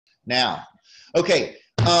now. Okay,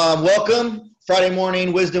 welcome. Friday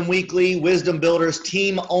morning, Wisdom Weekly, Wisdom Builders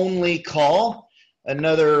team only call.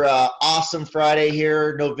 Another awesome Friday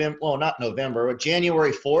here,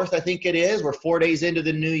 January 4th, I think it is. We're 4 days into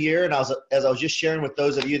the new year, and as I was just sharing with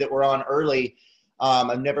those of you that were on early,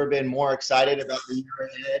 I've never been more excited about the year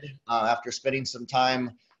ahead after spending some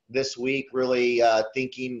time this week really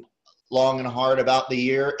thinking long and hard about the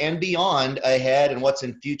year and beyond ahead and what's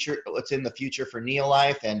in the future for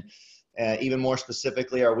Neolife and even more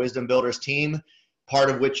specifically our Wisdom Builders team,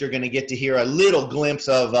 part of which you're going to get to hear a little glimpse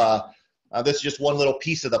of. This is just one little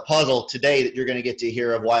piece of the puzzle today that you're going to get to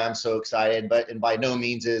hear of why I'm so excited, and by no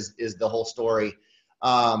means is the whole story,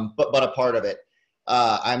 but a part of it.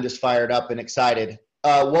 I'm just fired up and excited.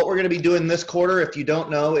 What we're going to be doing this quarter, if you don't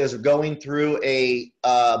know, is going through a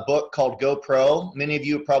book called GoPro. Many of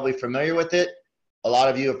you are probably familiar with it. A lot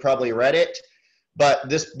of you have probably read it. But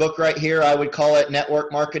this book right here, I would call it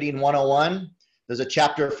Network Marketing 101. There's a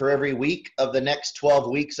chapter for every week of the next 12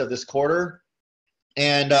 weeks of this quarter.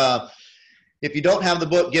 And if you don't have the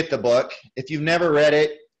book, get the book. If you've never read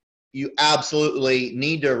it, you absolutely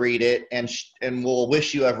need to read it and we'll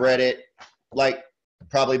wish you have read it like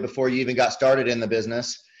probably before you even got started in the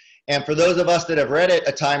business. And for those of us that have read it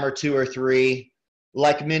a time or two or three,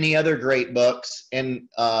 like many other great books and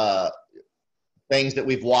things that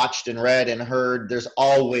we've watched and read and heard, there's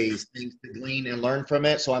always things to glean and learn from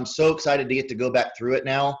it. So I'm so excited to get to go back through it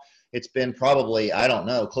now. It's been probably, I don't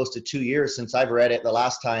know, close to 2 years since I've read it the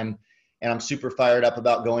last time, and I'm super fired up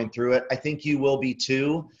about going through it. I think you will be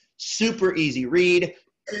too. Super easy read.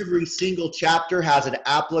 Every single chapter has an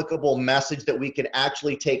applicable message that we can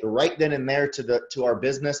actually take right then and there to our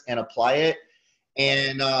business and apply it.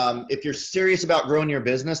 And if you're serious about growing your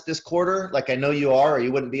business this quarter, like I know you are, or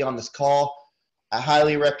you wouldn't be on this call, I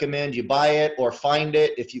highly recommend you buy it or find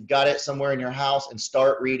it if you've got it somewhere in your house and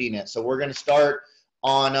start reading it. So we're going to start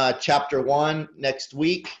on chapter 1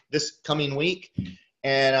 this coming week.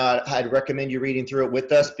 And I'd recommend you reading through it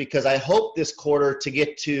with us because I hope this quarter to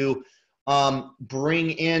get to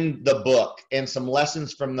bring in the book and some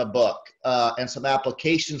lessons from the book and some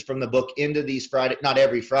applications from the book into these not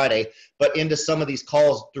every Friday, but into some of these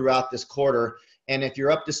calls throughout this quarter. And if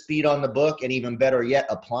you're up to speed on the book and even better yet,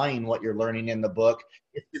 applying what you're learning in the book,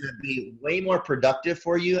 it's going to be way more productive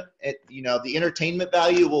for you. The entertainment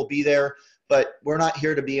value will be there, but we're not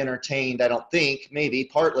here to be entertained, I don't think, maybe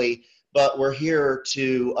partly, but we're here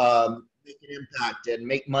to make an impact and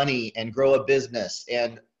make money and grow a business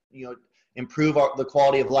and, improve the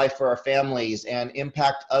quality of life for our families and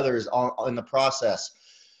impact others in the process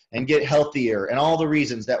and get healthier and all the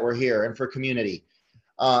reasons that we're here and for community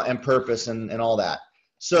and purpose and all that.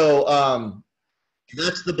 So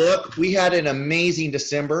that's the book. We had an amazing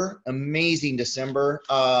December. December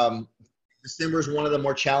is one of the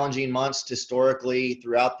more challenging months historically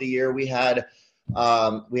throughout the year. We had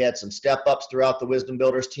some step ups throughout the Wisdom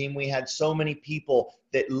Builders team. We had so many people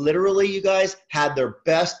that literally, you guys, had their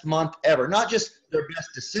best month ever. Not just their best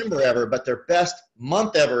December ever, but their best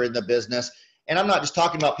month ever in the business. And I'm not just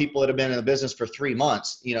talking about people that have been in the business for 3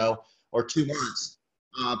 months, or 2 months.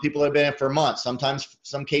 People that have been in for months, sometimes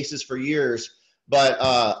some cases for years.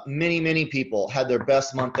 But many people had their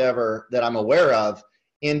best month ever that I'm aware of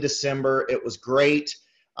in December. It was great.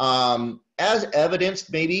 As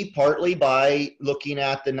evidenced maybe partly by looking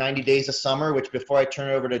at the 90 days of summer, which before I turn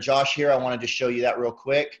it over to Josh here, I wanted to show you that real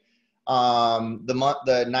quick.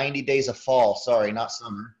 The 90 days of fall, sorry, not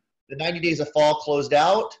summer. The 90 days of fall closed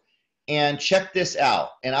out, and check this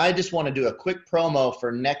out. And I just want to do a quick promo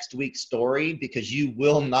for next week's story because you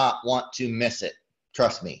will not want to miss it.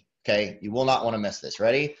 Trust me, okay? You will not want to miss this.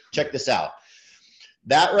 Ready? Check this out.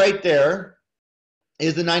 That right there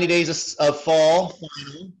is the 90 days of fall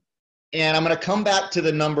final. And I'm going to come back to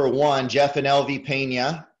the number 1, Jeff and LV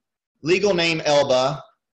Pena. Legal name Elba,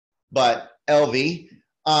 but LV.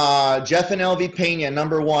 Jeff and LV Pena,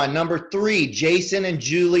 number 1. Number 3, Jason and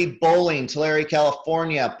Julie Bowling, Tulare,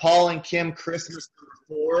 California. Paul and Kim Christmas, number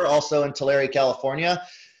 4, also in Tulare, California.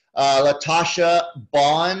 Latasha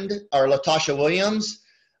Williams,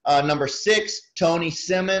 number 6. Tony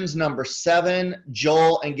Simmons, number 7.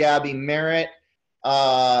 Joel and Gabby Merritt,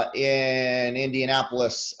 in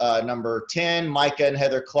Indianapolis, number 10, Micah and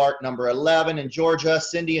Heather Clark, number 11, in Georgia,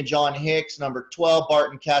 Cindy and John Hicks, number 12,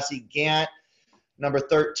 Bart and Cassie Gant, number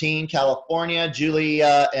 13, California,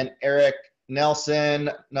 Julia and Eric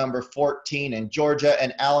Nelson, number 14, in Georgia,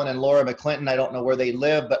 and Alan and Laura McClinton. I don't know where they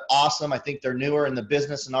live, but awesome. I think they're newer in the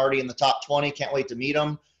business and already in the top 20. Can't wait to meet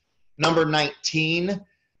them. Number 19,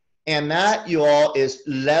 And that, you all, is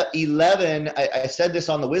 11. I said this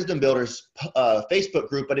on the Wisdom Builders Facebook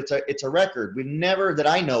group, but it's a record. We never, that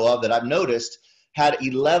I know of, that I've noticed, had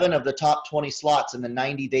 11 of the top 20 slots in the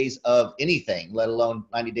 90 days of anything, let alone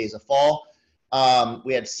 90 days of fall.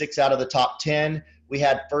 We had 6 out of the top 10. We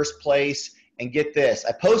had first place. And get this,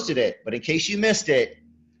 I posted it, but in case you missed it,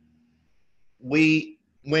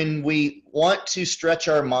 when we want to stretch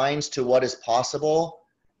our minds to what is possible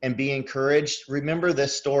and be encouraged, remember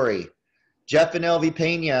this story. Jeff and LV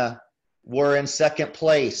Pena were in second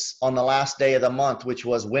place on the last day of the month, which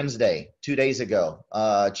was Wednesday, 2 days ago,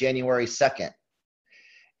 January 2nd.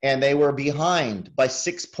 And they were behind by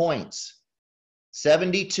 6 points,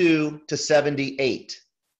 72 to 78.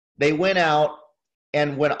 They went out,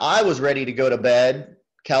 and when I was ready to go to bed,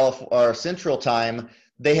 Central Time,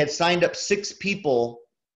 they had signed up 6 people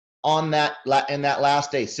on that in that last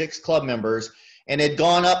day, 6 club members, and had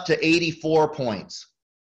gone up to 84 points,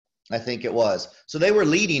 I think it was. So they were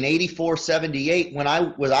leading 84-78 when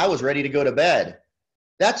I was ready to go to bed.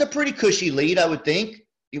 That's a pretty cushy lead, I would think,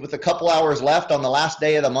 with a couple hours left on the last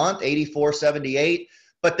day of the month, 84-78.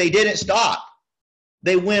 But they didn't stop.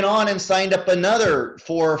 They went on and signed up another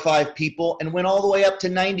 4 or 5 people and went all the way up to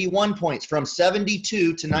 91 points, from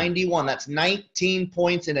 72 to 91. That's 19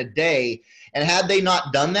 points in a day. And had they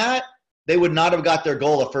not done that, they would not have got their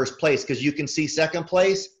goal of first place, because you can see second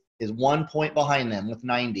place is 1 point behind them with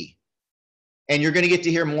 90. And you're going to get to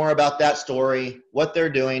hear more about that story, what they're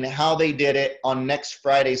doing, how they did it on next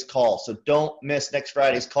Friday's call. So don't miss next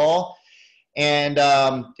Friday's call. And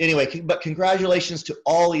anyway, but congratulations to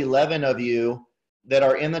all 11 of you that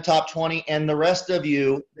are in the top 20, and the rest of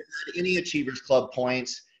you that had any Achievers Club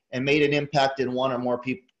points and made an impact in one or more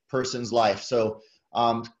person's life. So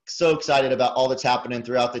so excited about all that's happening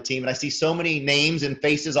throughout the team. And I see so many names and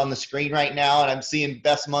faces on the screen right now, and I'm seeing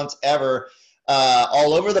best months ever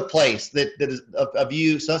all over the place that is of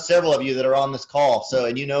you, so several of you that are on this call. So,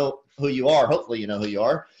 and you know who you are. Hopefully you know who you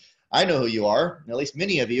are. I know who you are, at least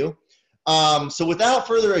many of you. So without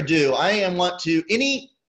further ado,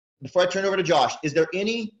 before I turn over to Josh, is there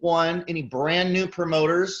any brand new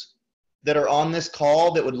promoters that are on this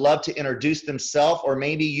call that would love to introduce themselves, or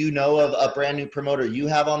maybe you know of a brand new promoter you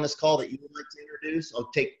have on this call that you would like to introduce?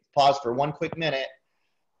 I'll pause for one quick minute.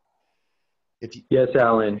 Yes,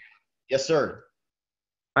 Alan. Yes, sir.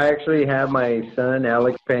 I actually have my son,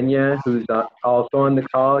 Alex Pena, who's also on the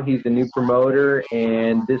call. He's a new promoter,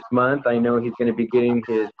 and this month I know he's going to be getting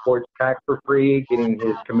his sports pack for free, getting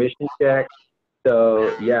his commission check.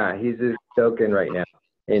 So, yeah, he's just stoking right now,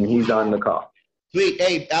 and he's on the call. Sweet.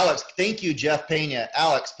 Hey, Alex, thank you, Jeff Pena.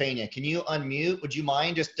 Alex Pena, can you unmute? Would you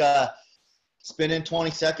mind just spending 20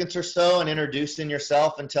 seconds or so and introducing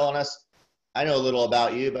yourself and telling us, I know a little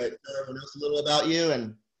about you, but everyone else a little about you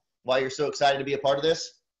and why you're so excited to be a part of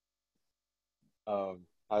this? Hi,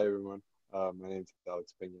 everyone. My name's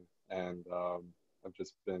Alex Pena, and I've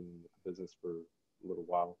just been in business for a little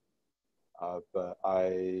while. But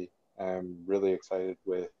I am really excited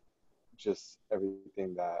with just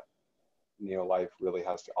everything that Neolife really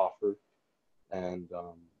has to offer. And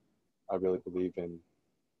I really believe in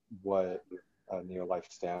what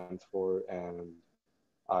Neolife stands for. And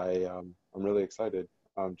I'm really excited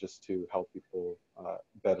just to help people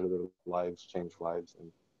better their lives, change lives,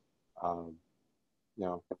 and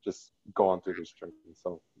just go on through this journey.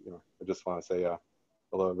 So, I just want to say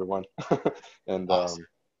hello, everyone, and awesome.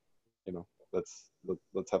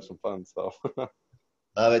 Let's have some fun. So,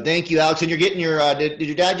 thank you, Alex. And you're getting your did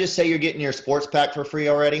your dad just say you're getting your sports pack for free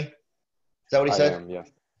already? Is that what he said? I am, yes.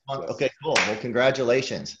 Okay, cool. Well,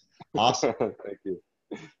 congratulations. Awesome. Thank you.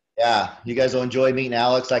 Yeah, you guys will enjoy meeting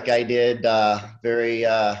Alex like I did. Very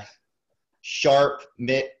sharp,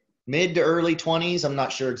 mid to early 20s. I'm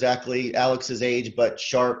not sure exactly Alex's age, but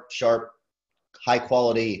sharp, high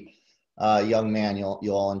quality young man.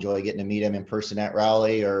 You'll all enjoy getting to meet him in person at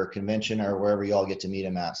Rowley or convention or wherever you all get to meet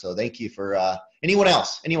him at. So thank you for anyone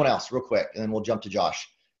else real quick, and then we'll jump to Josh.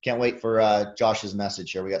 Can't wait for Josh's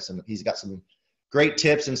message here. He's got some great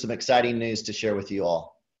tips and some exciting news to share with you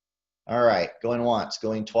all. All right, going once,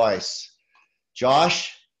 going twice.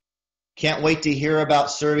 Josh, can't wait to hear about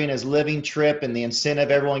Serving as Living trip and the incentive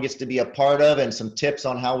everyone gets to be a part of, and some tips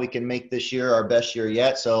on how we can make this year our best year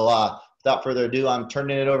yet. So without further ado, I'm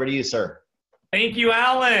turning it over to you, sir. Thank you,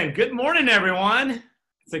 Alan. Good morning, everyone.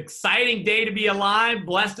 It's an exciting day to be alive.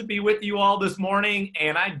 Blessed to be with you all this morning,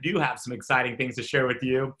 and I do have some exciting things to share with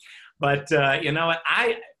you. But you know what?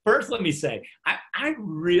 First, let me say, I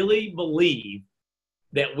really believe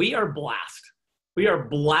that we are blessed. We are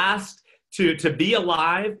blessed to be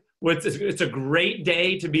alive. It's a great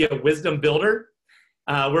day to be a wisdom builder.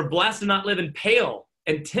 We're blessed to not live in pale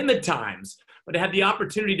and timid times, but to have the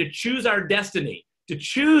opportunity to choose our destiny, to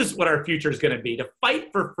choose what our future is going to be, to fight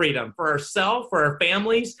for freedom for ourselves, for our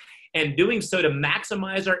families, and doing so to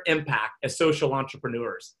maximize our impact as social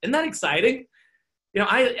entrepreneurs. Isn't that exciting? You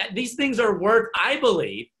know, these things are worth, I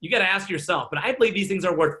believe, you got to ask yourself, but I believe these things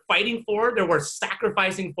are worth fighting for, they're worth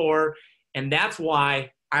sacrificing for, and that's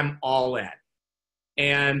why I'm all in.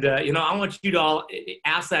 And, you know, I want you to all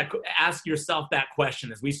ask yourself that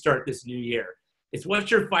question as we start this new year. It's what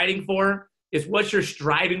you're fighting for. It's what you're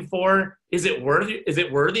striving for. Is it worthy? Is it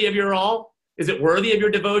worthy of your all? Is it worthy of your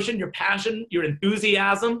devotion, your passion, your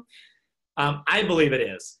enthusiasm? I believe it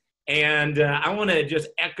is. And I want to just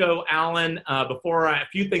echo Alan a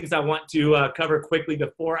few things I want to cover quickly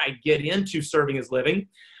before I get into serving as living.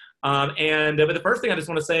 But the first thing I just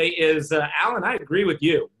want to say is, Alan, I agree with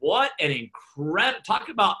you. What an incredible, talk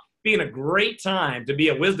about being a great time to be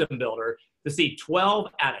a wisdom builder, to see 12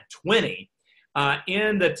 out of 20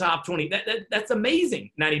 in the top 20. That's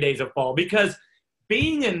amazing, 90 Days of Fall, because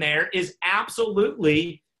being in there is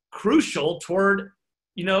absolutely crucial toward,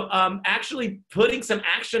 you know, actually putting some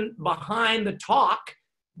action behind the talk,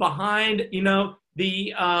 behind, you know,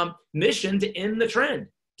 the mission to end the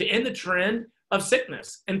trend of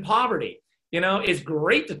sickness and poverty. You know, it's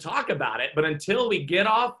great to talk about it, but until we get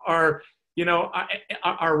off our, you know,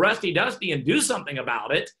 our rusty dusty and do something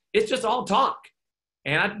about it, it's just all talk.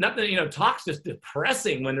 And nothing, you know, talk's just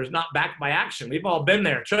depressing when there's not backed by action. We've all been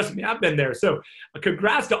there. Trust me, I've been there. So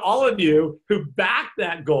congrats to all of you who backed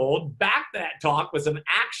that goal, backed that talk with some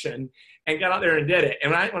action and got out there and did it.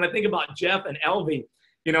 And when I think about Jeff and Elvie,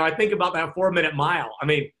 you know, I think about that 4-minute mile. I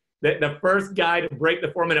mean, the first guy to break the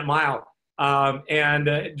 4-minute mile.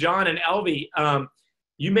 And John and Elvie,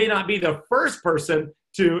 you may not be the first person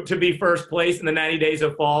to be first place in the 90 Days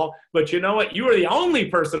of Fall, but you know what? You were the only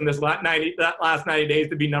person that last 90 days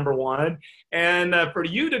to be number one. And for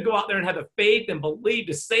you to go out there and have the faith and believe,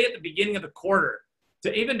 to say at the beginning of the quarter,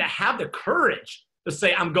 to have the courage to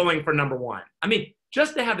say, I'm going for number one. I mean,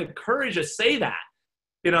 just to have the courage to say that,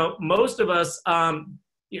 you know, most of us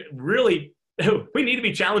really, we need to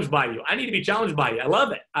be challenged by you. I need to be challenged by you. I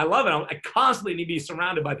love it. I constantly need to be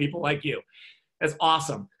surrounded by people like you. That's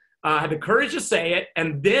awesome. Have the courage to say it,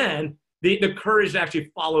 and then the courage to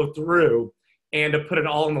actually follow through and to put it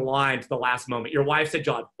all on the line to the last moment. Your wife said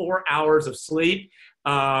you'll have 4 hours of sleep.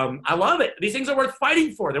 I love it. These things are worth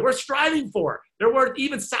fighting for. They're worth striving for. They're worth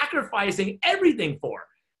even sacrificing everything for.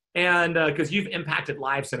 And because you've impacted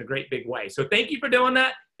lives in a great big way. So thank you for doing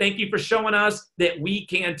that. Thank you for showing us that we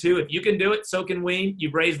can too. If you can do it, so can we.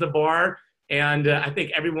 You've raised the bar. And I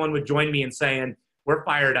think everyone would join me in saying, we're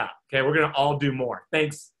fired up. Okay, we're going to all do more.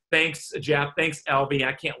 Thanks, Jeff. Thanks, Elvie.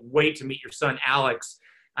 I can't wait to meet your son, Alex.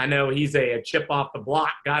 I know he's a chip off the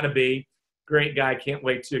block. Got to be. Great guy. Can't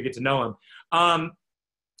wait to get to know him. I'll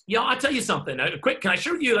tell you something. Can I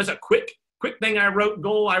share with you as a quick thing I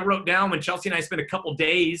wrote down when Chelsea and I spent a couple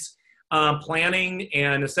days planning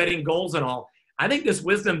and setting goals and all. I think this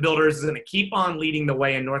Wisdom Builders is going to keep on leading the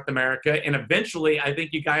way in North America. And eventually, I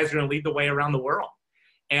think you guys are going to lead the way around the world.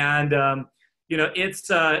 And, but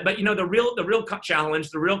the real challenge,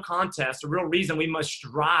 the real contest, the real reason we must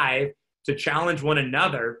strive to challenge one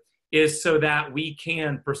another is so that we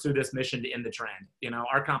can pursue this mission to end the trend. You know,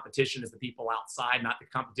 our competition is the people outside, not the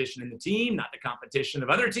competition in the team, not the competition of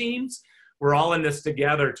other teams. We're all in this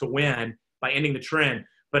together to win by ending the trend.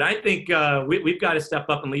 But I think we've got to step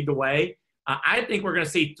up and lead the way. I think we're going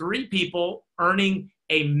to see 3 people earning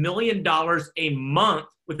 $1 million a month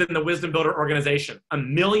within the Wisdom Builder organization. $1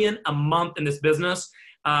 million a month in this business.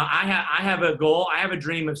 I have a goal. I have a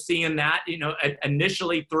dream of seeing that,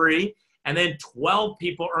 initially 3, and then 12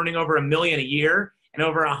 people earning over $1 million a year, and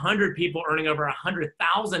over 100 people earning over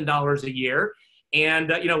 $100,000 a year. And,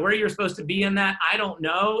 where you're supposed to be in that, I don't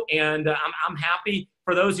know. And I'm happy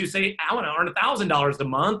for those who say, I want to earn $1,000 a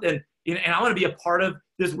month. And I want to be a part of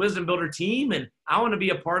this Wisdom Builder team. And I want to be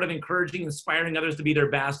a part of encouraging, inspiring others to be their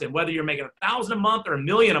best. And whether you're making $1,000 a month or $1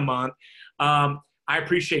 million a month, I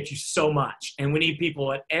appreciate you so much. And we need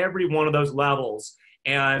people at every one of those levels.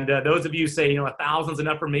 And those of you say, 1,000 is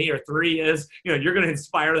enough for me, or 3 is, you're going to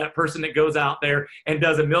inspire that person that goes out there and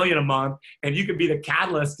does $1 million a month. And you could be the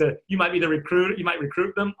catalyst you might be the recruiter. You might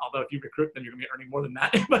recruit them. Although if you recruit them, you're going to be earning more than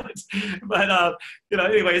that.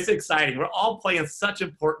 Anyway, it's exciting. We're all playing such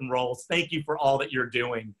important roles. Thank you for all that you're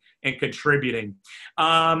doing and contributing.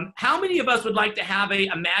 How many of us would like to have a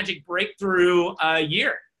magic breakthrough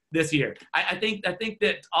year this year? I think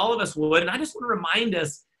that all of us would. And I just want to remind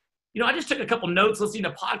us, I just took a couple notes listening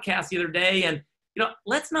to podcasts the other day, and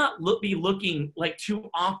let's not be looking like too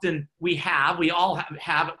often we all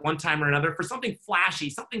have at one time or another for something flashy,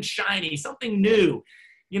 something shiny, something new.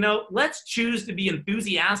 Let's choose to be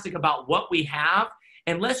enthusiastic about what we have,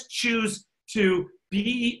 and let's choose to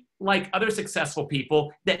be like other successful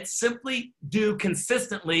people that simply do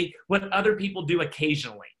consistently what other people do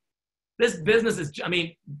occasionally. This business is,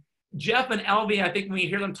 Jeff and Elvie, I think when you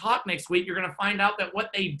hear them talk next week, you're going to find out that what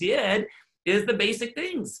they did is the basic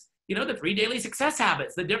things. The 3 daily success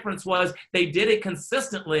habits. The difference was they did it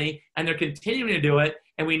consistently, and they're continuing to do it.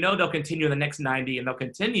 And we know they'll continue in the next 90, and they'll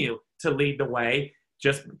continue to lead the way,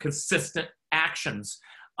 just consistent actions.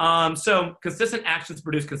 So consistent actions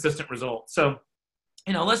produce consistent results. So,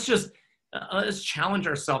 let's challenge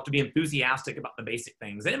ourselves to be enthusiastic about the basic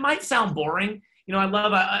things. And it might sound boring.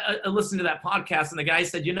 I listened to that podcast, and the guy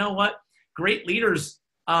said, you know what? Great leaders,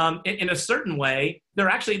 in a certain way, they're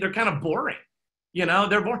kind of boring.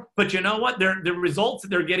 They're boring, but you know what? The results that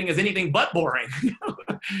they're getting is anything but boring.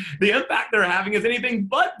 The impact they're having is anything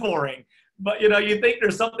but boring. But, you think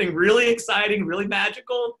there's something really exciting, really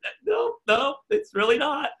magical. No, it's really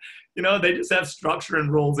not. They just have structure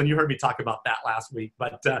and rules, and you heard me talk about that last week.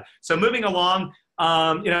 But so moving along,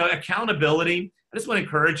 accountability. I just want to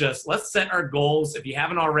encourage us. Let's set our goals. If you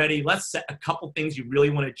haven't already, let's set a couple things you really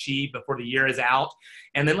want to achieve before the year is out,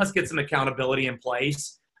 and then let's get some accountability in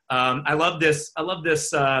place. I love this.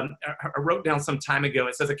 I wrote down some time ago.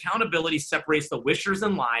 It says accountability separates the wishers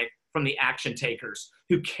in life from the action takers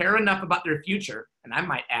who care enough about their future, and I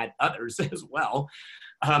might add others as well,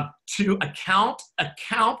 to account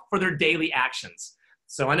for their daily actions.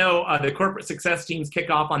 So I know the corporate success teams kick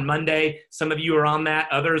off on Monday. Some of you are on that.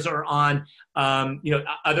 Others are on,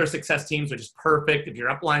 other success teams, which is perfect. If your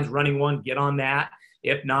upline's running one, get on that.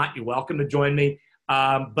 If not, you're welcome to join me.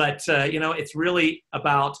 But it's really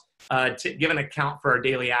about giving account for our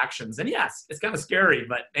daily actions. And yes, it's kind of scary,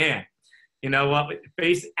 but man,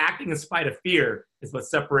 acting in spite of fear is what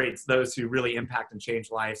separates those who really impact and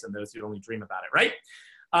change lives and those who only dream about it, right?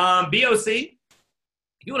 BOC,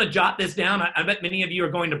 if you want to jot this down, I bet many of you are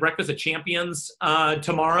going to Breakfast of Champions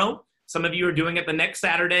tomorrow. Some of you are doing it the next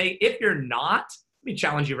Saturday. If you're not, let me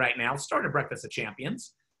challenge you right now. Start a Breakfast of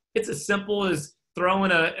Champions. It's as simple as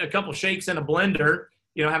throwing a couple shakes in a blender,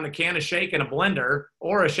 having a can of shake in a blender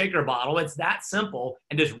or a shaker bottle. It's that simple.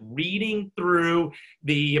 And just reading through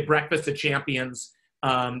the Breakfast of Champions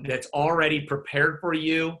that's already prepared for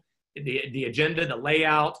you, the agenda, the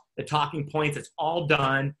layout, the talking points, it's all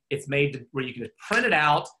done. It's made where you can just print it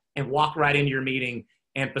out and walk right into your meeting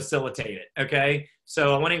and facilitate it, okay?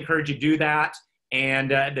 So I want to encourage you to do that.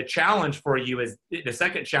 And the challenge for you is, the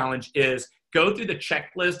second challenge is go through the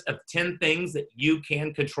checklist of 10 things that you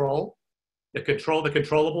can control, the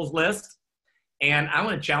controllables list. And I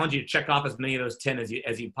want to challenge you to check off as many of those 10 as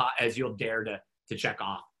you'll dare to check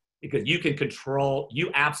off, because you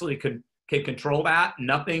absolutely can control that.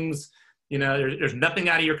 Nothing's, there's nothing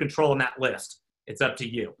out of your control in that list. It's up to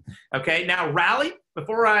you. Okay. Now rally,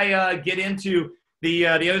 before I get into the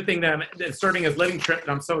other thing that's serving as living trip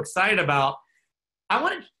that I'm so excited about, I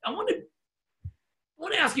want to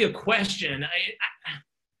ask you a question.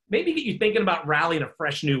 Maybe get you thinking about rally in a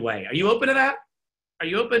fresh new way. Are you open to that? Are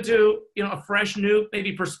you open to, a fresh new,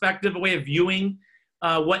 maybe perspective, a way of viewing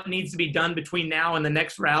what needs to be done between now and the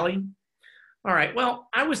next rally? All right. Well,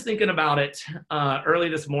 I was thinking about it early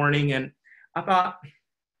this morning, and I thought,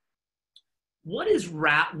 why is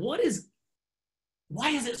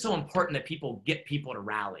it so important that people get people to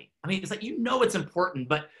rally? I mean, it's like, it's important,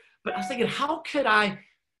 but I was thinking,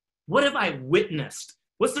 what have I witnessed?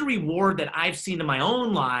 What's the reward that I've seen in my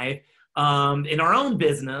own life, in our own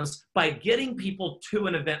business, by getting people to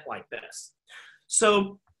an event like this?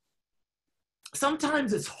 So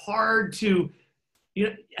sometimes it's hard to,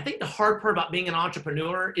 I think the hard part about being an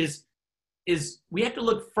entrepreneur is we have to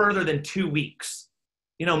look further than 2 weeks.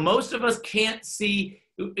 Most of us can't see,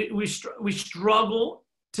 we struggle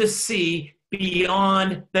to see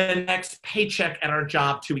beyond the next paycheck at our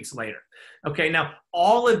job 2 weeks later. Okay, now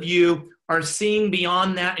all of you are seeing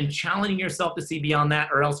beyond that and challenging yourself to see beyond that,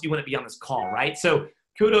 or else you wouldn't be on this call, right? So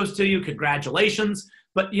kudos to you, congratulations.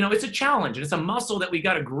 But, it's a challenge, and it's a muscle that we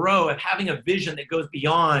got to grow of having a vision that goes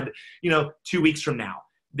beyond, 2 weeks from now,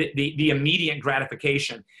 the immediate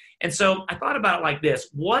gratification. And so I thought about it like this.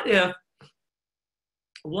 What if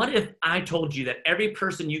I told you that every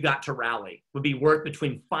person you got to rally would be worth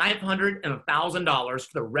between $500 and $1,000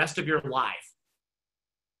 for the rest of your life?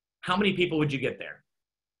 How many people would you get there?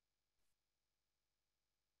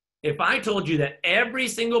 If I told you that every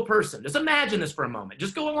single person, just imagine this for a moment,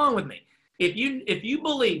 just go along with me. If you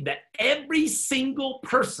believe that every single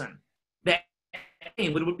person that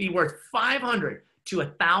saying would be worth $500 to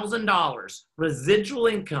 $1,000 residual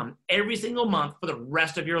income every single month for the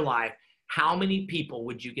rest of your life, how many people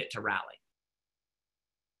would you get to rally?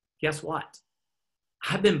 Guess what?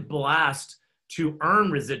 I've been blessed to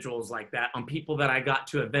earn residuals like that on people that I got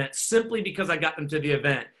to events simply because I got them to the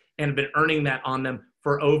event and have been earning that on them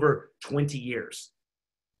for over 20 years.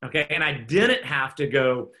 Okay, and I didn't have to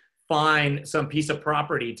go find some piece of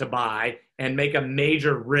property to buy and make a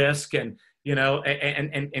major risk and, you know,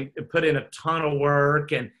 and put in a ton of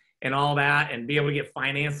work and all that and be able to get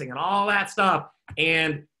financing and all that stuff.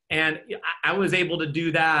 And I was able to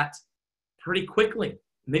do that pretty quickly.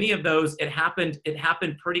 Many of those, it happened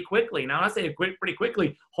pretty quickly. Now, I say pretty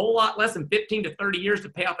quickly, whole lot less than 15 to 30 years to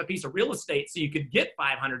pay off a piece of real estate so you could get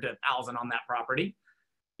 500 to 1,000 on that property,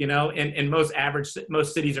 you know, in most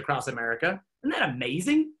cities across America. Isn't that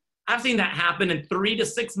amazing? I've seen that happen in 3 to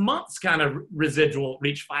 6 months, kind of residual,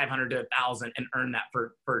 reach 500 to 1,000 and earn that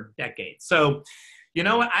for decades. So, you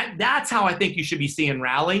know what? That's how I think you should be seeing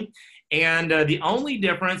Rally. And the only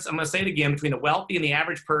difference, I'm going to say it again, between the wealthy and the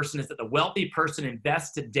average person is that the wealthy person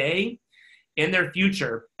invests today in their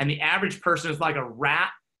future, and the average person is like a rat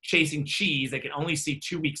chasing cheese. They can only see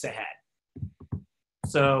 2 weeks ahead.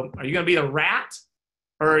 So are you going to be the rat,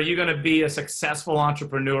 or are you going to be a successful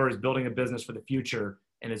entrepreneur who's building a business for the future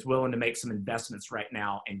and is willing to make some investments right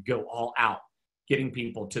now and go all out, getting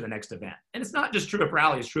people to the next event? And it's not just true of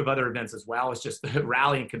Rally, it's true of other events as well. It's just the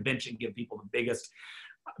Rally and convention give people the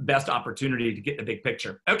best opportunity to get the big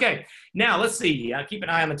picture. Okay, now let's see. Keep an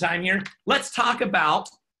eye on the time here. Let's talk about,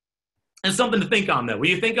 and something to think on though. Will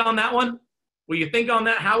you think on that one? Will you think on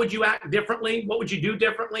that? How would you act differently? What would you do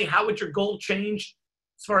differently? How would your goal change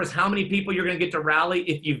as far as how many people you're going to get to rally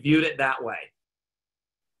if you viewed it that way?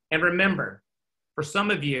 And remember, for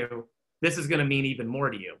some of you, this is going to mean even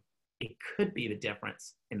more to you. It could be the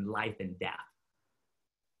difference in life and death.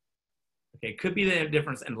 Okay, it could be the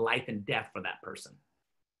difference in life and death for that person.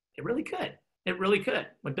 It really could. It really could.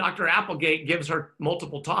 When Dr. Applegate gives her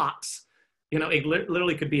multiple talks, you know, it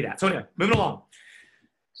literally could be that. So anyway, moving along.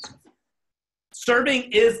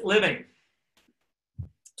 Serving is living.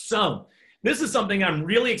 So this is something I'm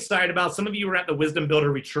really excited about. Some of you were at the Wisdom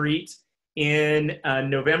Builder Retreat in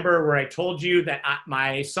November, where I told you that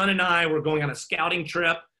my son and I were going on a scouting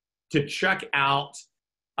trip to check out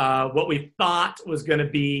what we thought was going to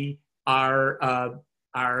be our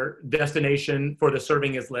destination for the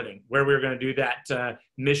Serving is Living, where we were going to do that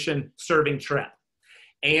mission serving trip.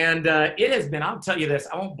 And it has been, I'll tell you this,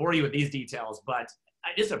 I won't bore you with these details, but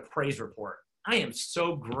just a praise report. I am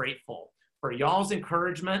so grateful for y'all's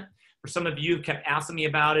encouragement. For some of you who kept asking me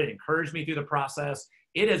about it, encouraged me through the process.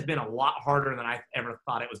 It has been a lot harder than I ever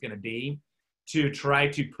thought it was going to be to try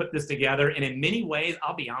to put this together. And in many ways,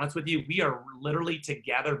 I'll be honest with you, we are literally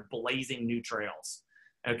together blazing new trails.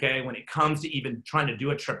 Okay, when it comes to even trying to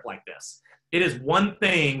do a trip like this. It is one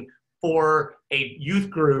thing for a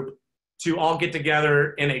youth group to all get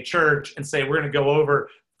together in a church and say, we're going to go over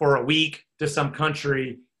for a week to some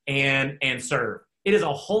country and serve. It is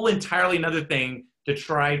a whole entirely another thing to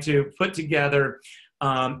try to put together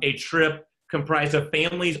a trip comprised of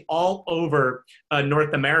families all over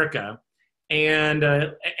North America and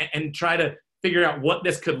try to figure out what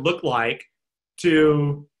this could look like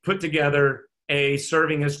to put together a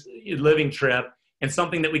Serving is Living trip and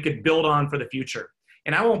something that we could build on for the future.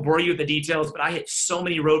 And I won't bore you with the details, but I hit so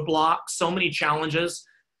many roadblocks, so many challenges.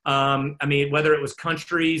 I mean, whether it was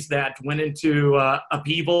countries that went into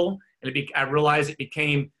upheaval, and I realized it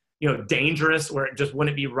became, dangerous, where it just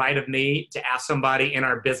wouldn't be right of me to ask somebody in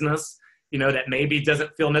our business, that maybe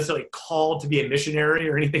doesn't feel necessarily called to be a missionary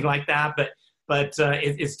or anything like that, but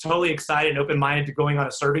is totally excited and open-minded to going on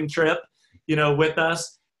a serving trip, with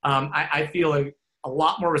us. I feel a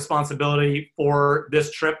lot more responsibility for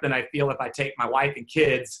this trip than I feel if I take my wife and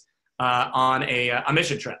kids on a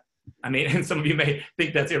mission trip. I mean, and some of you may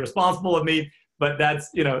think that's irresponsible of me, but that's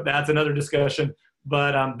another discussion.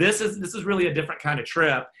 But this is really a different kind of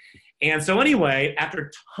trip. And so anyway,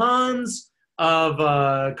 after tons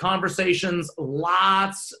of conversations,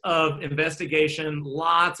 lots of investigation,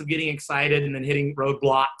 lots of getting excited and then hitting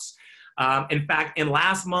roadblocks. In fact, in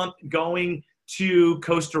last month, going to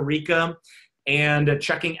Costa Rica and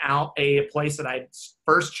checking out a place that I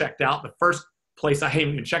first checked out, the first place I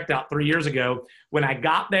even checked out 3 years ago. When I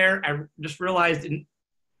got there, I just realized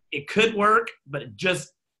it could work, but it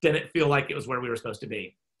just didn't feel like it was where we were supposed to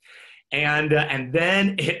be. And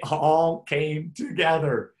then it all came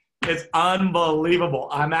together. It's unbelievable.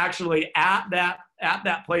 I'm actually at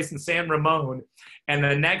that place in San Ramon, and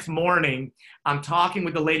the next morning, I'm talking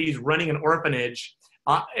with the ladies running an orphanage.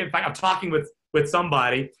 In fact, I'm talking with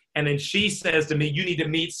somebody, And then she says to me, you need to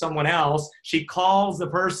meet someone else. She calls the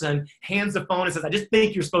person, hands the phone, and says, I just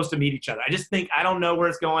think you're supposed to meet each other. I don't know where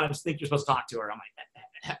it's going. I just think you're supposed to talk to her. I'm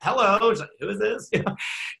like, hello. She's like, who is this?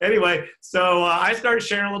 Anyway, so I started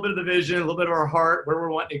sharing a little bit of the vision, a little bit of our heart, where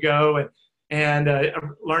we're wanting to go. And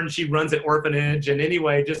learned she runs an orphanage. And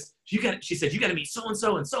anyway, she said, you got to meet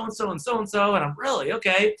so-and-so and so-and-so and so-and-so. And I'm really,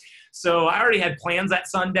 okay. So I already had plans that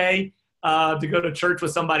Sunday to go to church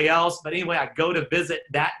with somebody else. But anyway, I go to visit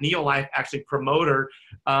that Neolife, actually promoter,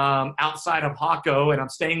 outside of Hocko, and I'm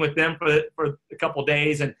staying with them for a couple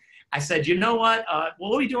days. And I said, you know what?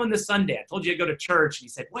 What are we doing this Sunday? I told you to go to church. And he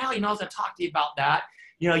said, well, I was going to talk to you about that.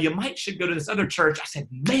 You should go to this other church. I said,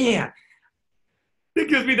 man, it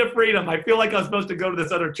gives me the freedom. I feel like I was supposed to go to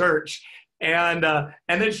this other church. And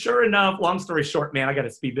then sure enough, long story short, man, I got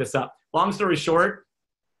to speed this up. Long story short,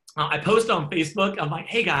 I post on Facebook. I'm like,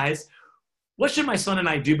 hey guys, what should my son and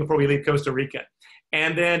I do before we leave Costa Rica?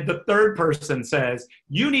 And then the third person says,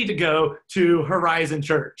 you need to go to Horizon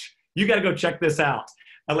Church. You got to go check this out.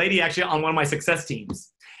 A lady actually on one of my success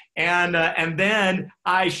teams. And then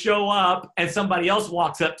I show up and somebody else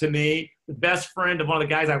walks up to me, the best friend of one of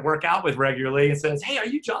the guys I work out with regularly, and says, hey, are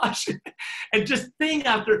you Josh? And just thing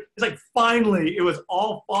after, it's like finally it was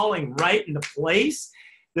all falling right into place.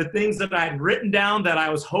 The things that I had written down that I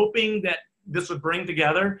was hoping that this would bring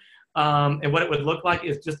together. And what it would look like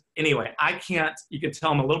is just, anyway, you can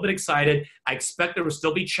tell I'm a little bit excited. I expect there will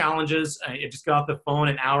still be challenges. I just got off the phone,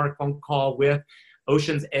 an hour phone call with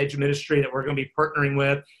Ocean's Edge Ministry that we're going to be partnering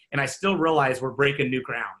with. And I still realize we're breaking new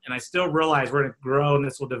ground. And I still realize we're going to grow and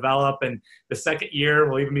this will develop. And the second year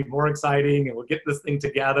will even be more exciting, and we'll get this thing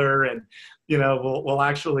together. And, we'll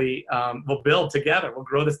actually, we'll build together. We'll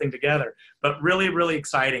grow this thing together. But really, really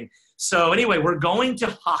exciting. So anyway, we're going to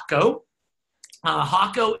Hocko.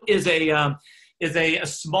 Hocko is a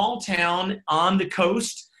small town on the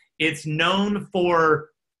coast. It's known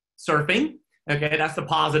for surfing. Okay, that's the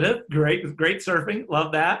positive. Great surfing.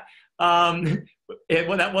 Love that.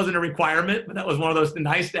 That wasn't a requirement, but that was one of those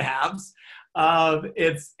nice to haves.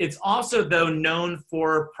 It's also, though, known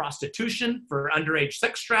for prostitution, for underage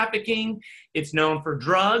sex trafficking. It's known for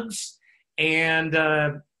drugs, and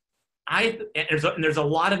there's a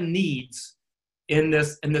lot of needs in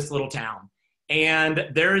this little town. And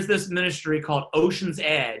there is this ministry called Ocean's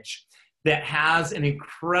Edge that has an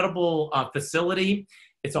incredible facility.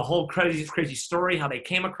 It's a whole crazy story how they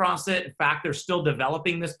came across it. In fact, they're still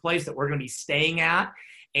developing this place that we're going to be staying at.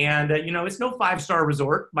 And, it's no 5-star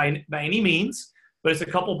resort by any means, but it's a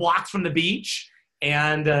couple blocks from the beach.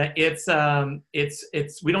 And we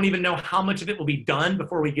don't even know how much of it will be done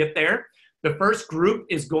before we get there. The first group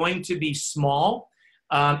is going to be small.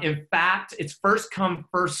 In fact, it's first come,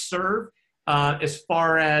 first serve as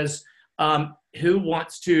far as who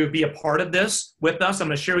wants to be a part of this with us. I'm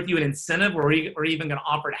going to share with you an incentive where we're even going to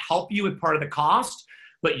offer to help you with part of the cost,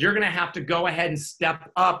 but you're going to have to go ahead and step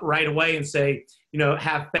up right away and say,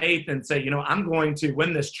 have faith and say, I'm going to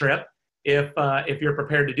win this trip if you're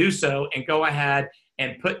prepared to do so, and go ahead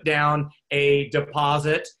and put down a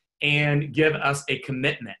deposit and give us a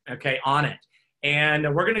commitment, okay, on it.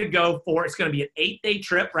 And we're going to go for, it's going to be an 8-day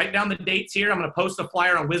trip. Write down the dates here. I'm going to post a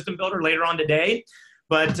flyer on Wisdom Builder later on today.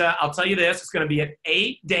 But I'll tell you this, it's going to be an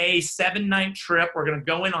 8-day, 7-night trip. We're going to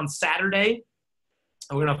go in on Saturday.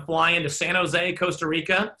 We're going to fly into San Jose, Costa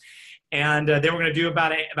Rica. And then we're going to do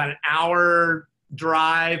about an hour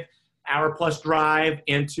plus drive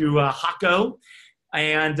into Hocko.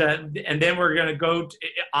 And then we're going to go to,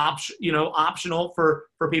 optional for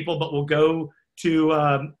people, but we'll go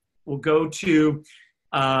to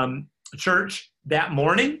church that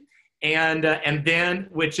morning. And then,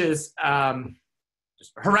 which is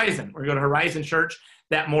Horizon. We're going to go to Horizon Church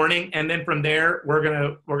that morning, and then from there we're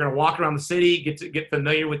gonna walk around the city, get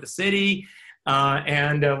familiar with the city,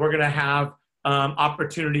 and we're gonna have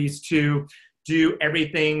opportunities to do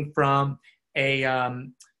everything from like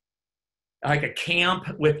a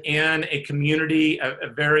camp within a community, a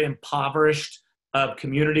very impoverished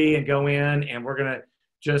community, and go in, and we're gonna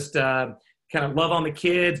just kind of love on the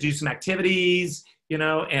kids, do some activities,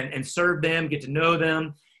 and serve them, get to know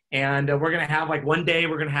them. And we're going to have, like, one day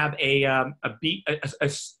we're going to have a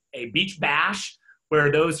beach bash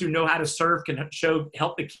where those who know how to surf can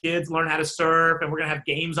help the kids learn how to surf. And we're going to have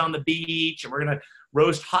games on the beach, and we're going to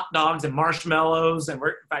roast hot dogs and marshmallows. And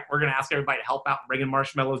in fact, we're going to ask everybody to help out bringing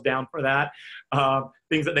marshmallows down for that,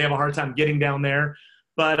 things that they have a hard time getting down there.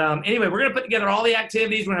 But anyway, we're going to put together all the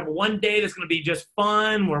activities. We're going to have one day that's going to be just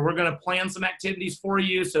fun, where we're going to plan some activities for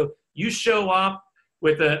you. So you show up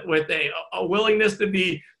with a willingness to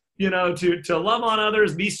be, to love on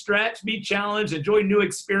others, be stretched, be challenged, enjoy new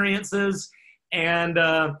experiences. And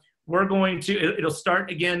we're going to, it'll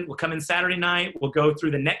start again. We'll come in Saturday night. We'll go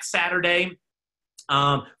through the next Saturday.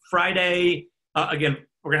 Friday, again,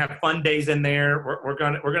 we're gonna have fun days in there. We're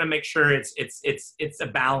gonna make sure it's a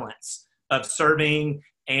balance of serving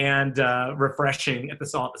and refreshing at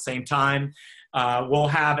all at the same time. We'll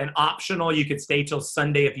have an optional. You could stay till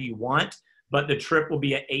Sunday if you want, but the trip will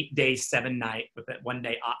be an 8-day, 7-night with that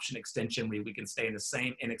 1-day option extension where we can stay in the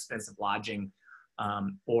same inexpensive lodging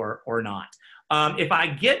or not. If I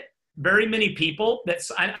get very many people,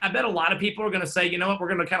 I bet a lot of people are going to say, you know what, we're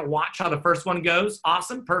going to kind of watch how the first one goes.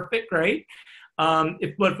 Awesome, perfect, great. But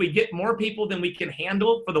if we get more people than we can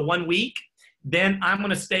handle for the 1 week, then I'm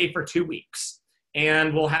going to stay for 2 weeks.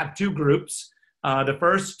 And we'll have 2 groups. The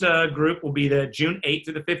first group will be the June 8th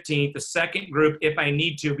through the 15th. The second group, if I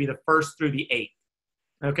need to, will be the 1st through the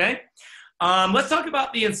 8th. Okay? Let's talk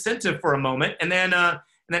about the incentive for a moment. And then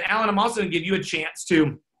Alan, I'm also going to give you a chance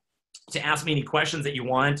to ask me any questions that you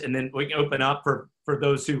want, and then we can open up for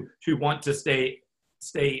those who want to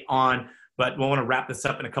stay on, but we'll want to wrap this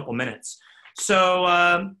up in a couple minutes. So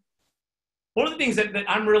one of the things that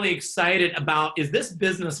I'm really excited about is this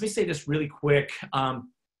business. Let me say this really quick. I'm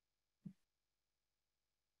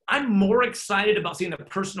more excited about seeing the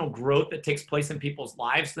personal growth that takes place in people's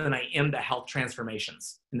lives than I am the health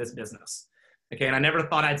transformations in this business. Okay, and I never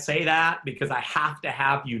thought I'd say that because I have to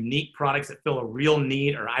have unique products that fill a real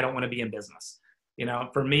need or I don't want to be in business. You know,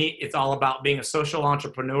 for me, it's all about being a social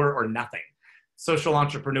entrepreneur or nothing. Social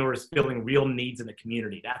entrepreneur is filling real needs in the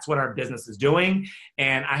community. That's what our business is doing.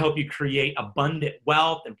 And I hope you create abundant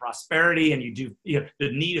wealth and prosperity, and the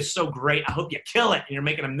need is so great. I hope you kill it and you're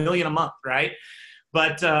making $1 million a month, right?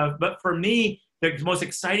 But for me, the most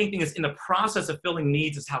exciting thing is in the process of filling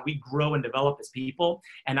needs is how we grow and develop as people.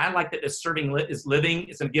 And I like that this Serving is Living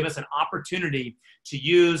is going to give us an opportunity to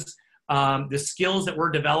use the skills that we're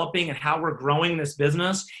developing and how we're growing this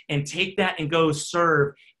business and take that and go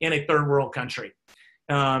serve in a third world country.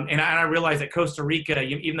 And I realize that Costa Rica,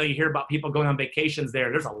 even though you hear about people going on vacations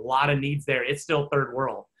there's a lot of needs there. It's still third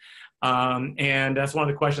world. And that's one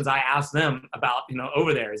of the questions I asked them about,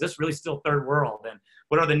 over there. Is this really still third world? And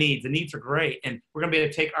what are the needs? The needs are great. And we're going to be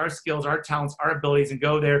able to take our skills, our talents, our abilities and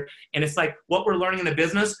go there. And it's like what we're learning in the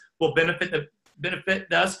business will benefit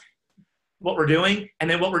us, what we're doing. And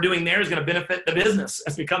then what we're doing there is going to benefit the business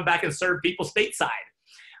as we come back and serve people stateside.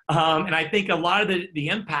 And I think a lot of the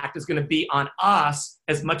impact is going to be on us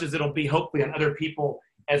as much as it'll be hopefully on other people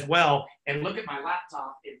as well. And look at my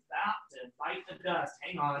laptop. It's about to bite the dust.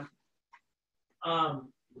 Hang on. I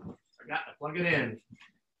forgot to plug it in.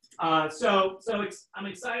 So I'm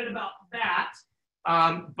excited about that.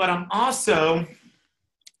 But I'm also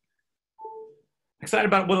excited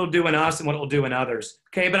about what it'll do in us and what it'll do in others.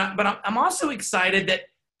 Okay, but I'm also excited that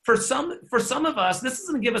for some of us, this is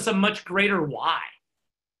going to give us a much greater why.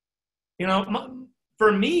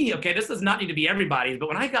 For me, okay, this does not need to be everybody's, but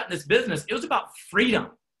when I got in this business, it was about freedom.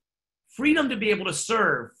 Freedom to be able to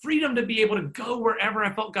serve, freedom to be able to go wherever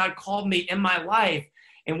I felt God called me in my life.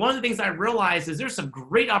 And one of the things I realized is there's some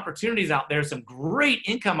great opportunities out there, some great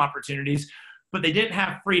income opportunities, but they didn't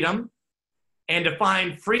have freedom. And to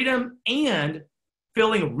find freedom and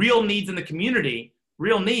filling real needs in the community,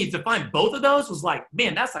 real needs, to find both of those was like,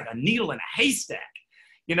 man, that's like a needle in a haystack.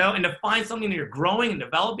 And to find something that you're growing and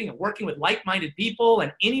developing and working with like-minded people,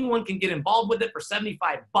 and anyone can get involved with it for $75,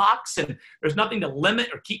 and there's nothing to limit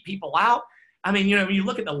or keep people out. I mean, when you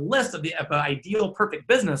look at the list of the ideal perfect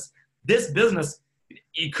business, this business,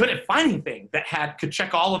 you couldn't find anything that could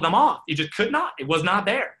check all of them off. You just could not. It was not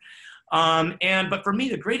there. But for me,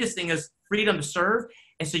 the greatest thing is freedom to serve.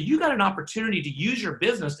 And so you got an opportunity to use your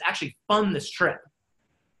business to actually fund this trip.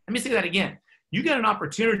 Let me say that again. You got an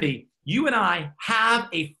opportunity. You and I have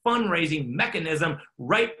a fundraising mechanism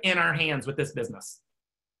right in our hands with this business.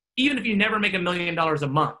 Even if you never make $1 million a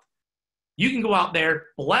month, you can go out there,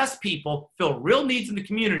 bless people, fill real needs in the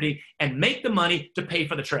community, and make the money to pay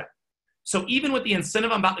for the trip. So even with the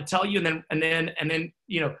incentive I'm about to tell you, and then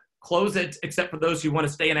close it, except for those who want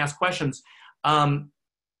to stay and ask questions,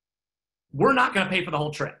 we're not going to pay for the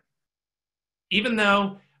whole trip. Even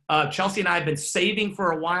though Chelsea and I have been saving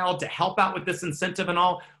for a while to help out with this incentive and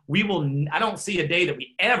all, I don't see a day that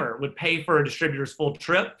we ever would pay for a distributor's full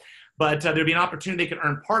trip, but there'd be an opportunity they could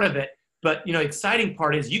earn part of it. But, exciting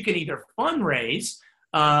part is you can either fundraise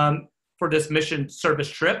for this mission service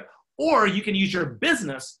trip, or you can use your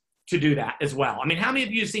business to do that as well. I mean, how many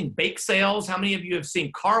of you have seen bake sales? How many of you have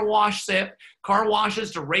seen car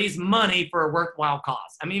washes to raise money for a worthwhile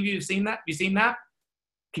cause? How many of you have seen that? Have you seen that?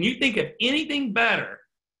 Can you think of anything better?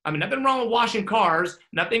 I mean, nothing wrong with washing cars,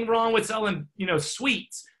 nothing wrong with selling,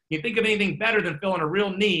 sweets. You think of anything better than filling a real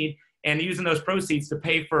need and using those proceeds to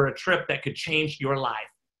pay for a trip that could change your life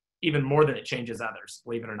even more than it changes others,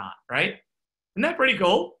 believe it or not, right? Isn't that pretty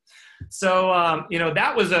cool? So,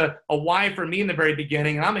 that was a why for me in the very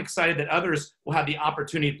beginning, and I'm excited that others will have the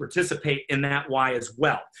opportunity to participate in that why as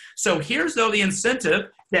well. So here's, though, the incentive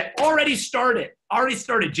that already started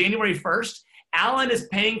January 1st. Alan is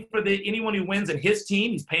paying for anyone who wins in his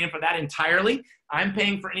team. He's paying for that entirely. I'm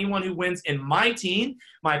paying for anyone who wins in my team.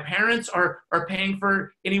 My parents are paying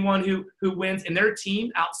for anyone who wins in their team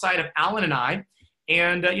outside of Alan and I.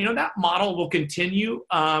 And, that model will continue,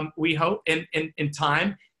 we hope, in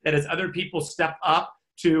time, that as other people step up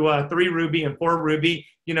to 3 Ruby and 4 Ruby,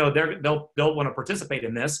 they'll want to participate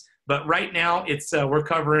in this. But right now, we're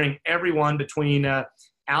covering everyone between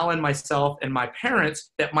Alan, myself, and my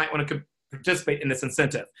parents that might want to participate in this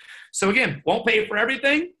incentive. So again, won't pay for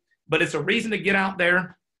everything, but it's a reason to get out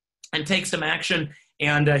there and take some action.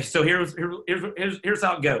 And so here's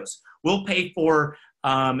how it goes. We'll pay for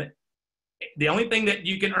the only thing that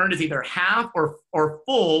you can earn is either half or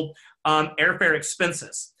full airfare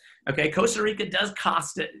expenses. Okay, Costa Rica does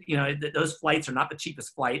cost it. Those flights are not the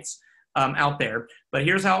cheapest flights out there. But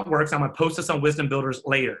here's how it works. I'm going to post this on Wisdom Builders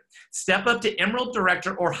later. Step up to Emerald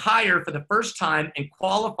Director or higher for the first time and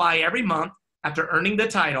qualify every month after earning the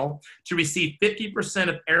title to receive 50%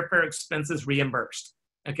 of airfare expenses reimbursed.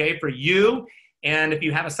 Okay, for you, and if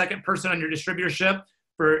you have a second person on your distributorship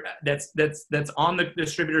that's on the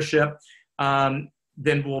distributorship,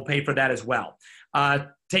 then we'll pay for that as well.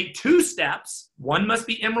 Take 2 steps. One must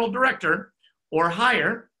be Emerald Director or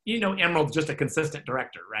higher. Emerald's just a consistent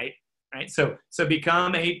director, right? So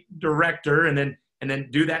become a director and then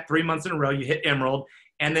do that 3 months in a row. You hit Emerald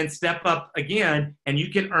and then step up again, and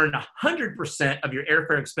you can earn 100% of your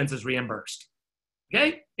airfare expenses reimbursed.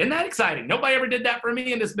 Okay, isn't that exciting? Nobody ever did that for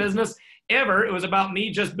me in this business ever. It was about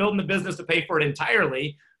me just building the business to pay for it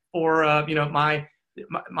entirely for my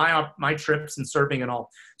trips and serving and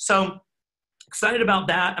all. So excited about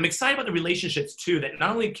that. I'm excited about the relationships too, that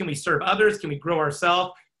not only can we serve others, can we grow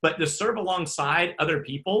ourselves, but to serve alongside other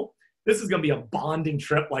people. This is going to be a bonding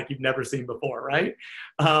trip like you've never seen before, right?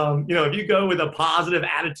 If you go with a positive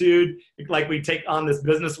attitude, like we take on this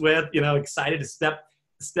business with, excited to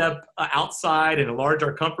step outside and enlarge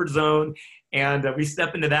our comfort zone, and we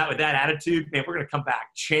step into that with that attitude, man, we're going to come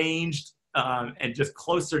back changed and just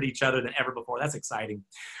closer to each other than ever before. That's exciting.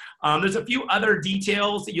 There's a few other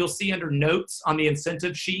details that you'll see under notes on the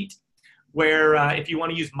incentive sheet where if you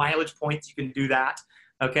want to use mileage points, you can do that.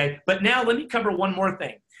 Okay, but now let me cover one more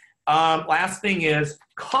thing. Last thing is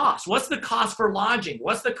cost. What's the cost for lodging?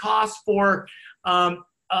 What's the cost for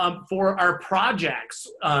our projects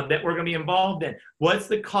that we're going to be involved in? What's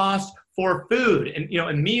the cost for food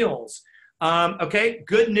and meals? Okay,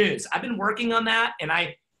 good news. I've been working on that, and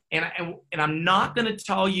I'm not going to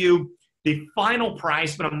tell you the final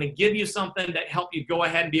price, but I'm going to give you something that help you go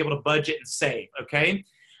ahead and be able to budget and save. Okay.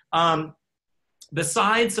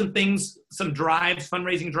 Besides some things, some drives,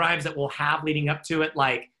 fundraising drives that we'll have leading up to it,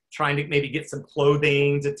 like trying to maybe get some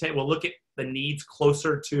clothing we'll look at the needs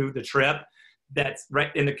closer to the trip that's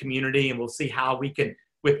right in the community, and we'll see how we can,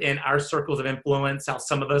 within our circles of influence, how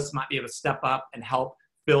some of us might be able to step up and help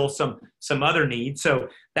fill some other needs. So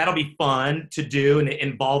that'll be fun to do and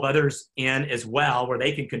involve others in as well, where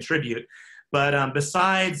they can contribute. But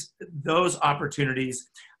besides those opportunities,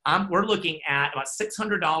 we're looking at about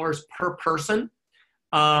 $600 per person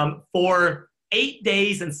for 8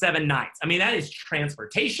 days and 7 nights. I mean, that is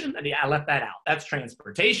transportation. I left that out. That's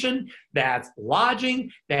transportation. That's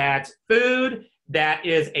lodging. That's food. That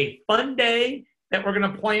is a fun day that we're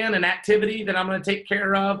going to plan, an activity that I'm going to take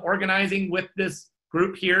care of, organizing with this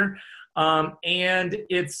group here. And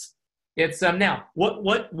it's now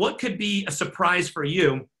what could be a surprise for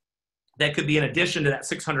you that could be in addition to that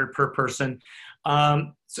 600 per person.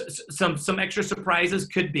 Some extra surprises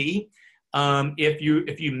could be if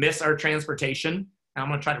you miss our transportation. I'm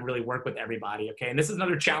going to try to really work with everybody, okay? And this is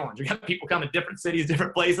another challenge. We got people coming different cities,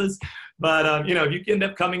 different places. But, if you end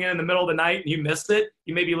up coming in the middle of the night and you missed it,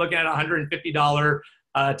 you may be looking at a $150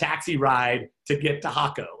 taxi ride to get to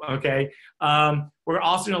Jaco, okay? We're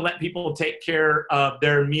also going to let people take care of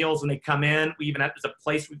their meals when they come in. We even have there's a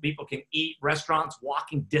place where people can eat, restaurants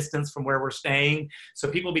walking distance from where we're staying. So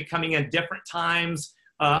people will be coming in different times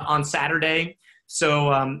on Saturday.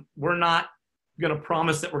 So we're not going to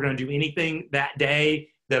promise that we're going to do anything that day.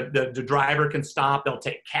 The driver can stop. They'll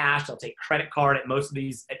take cash. They'll take credit card at most of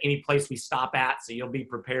these, at any place we stop at. So you'll be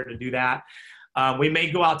prepared to do that. We may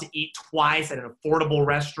go out to eat twice at an affordable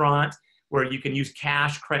restaurant where you can use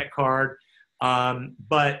cash, credit card.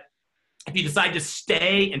 But if you decide to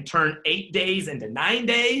stay and turn 8 days into 9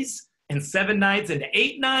 days and 7 nights into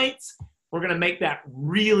 8 nights. We're going to make that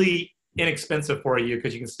really inexpensive for you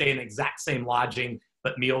because you can stay in the exact same lodging,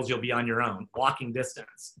 but meals you'll be on your own, walking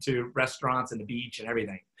distance to restaurants and the beach and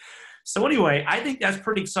everything. So anyway, I think that's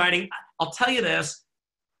pretty exciting. I'll tell you this.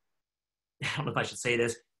 I don't know if I should say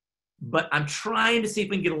this, but I'm trying to see if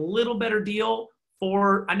we can get a little better deal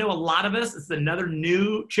for, I know a lot of us, it's another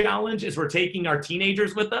new challenge is we're taking our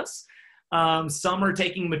teenagers with us. Some are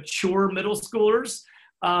taking mature middle schoolers.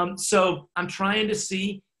 So I'm trying to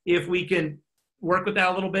see if we can work with that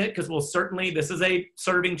a little bit because we'll certainly, this is a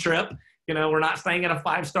serving trip. You know, we're not staying at a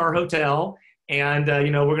 5-star hotel. And,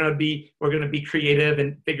 you know, we're going to be creative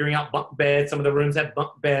and figuring out bunk beds. Some of the rooms have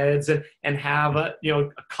bunk beds and have a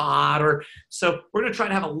cot so we're going to try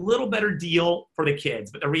to have a little better deal for the kids.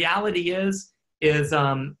 But the reality is,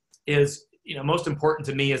 most important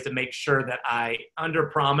to me is to make sure that I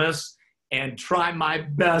underpromise and try my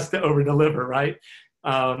best to overdeliver, right?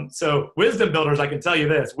 So Wisdom Builders, I can tell you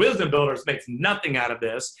this, Wisdom Builders makes nothing out of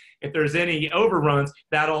this. If there's any overruns,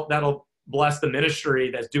 that'll bless the ministry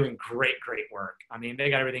that's doing great work. I mean, they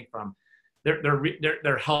got everything from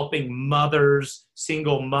they're helping mothers,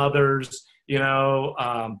 single mothers,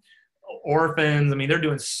 orphans. I mean, they're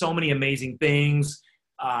doing so many amazing things.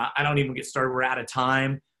 I don't even get started. We're out of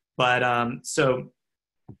time, but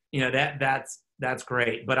that's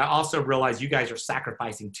great. But I also realize you guys are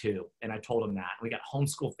sacrificing too. And I told them that. We got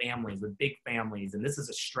homeschool families with big families, and this is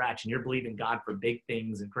a stretch, and you're believing God for big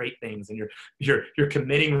things and great things. And you're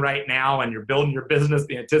committing right now, and you're building your business,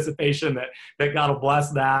 the anticipation that God will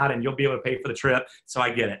bless that and you'll be able to pay for the trip. So I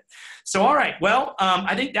get it. So, all right. Well,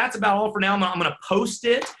 I think that's about all for now. I'm going to post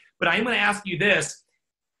it, but I am going to ask you this.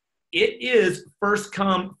 It is first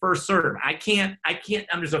come, first serve. I can't,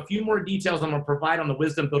 there's a few more details I'm going to provide on the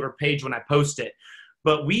Wisdom Builder page when I post it,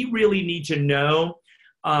 but we really need to know,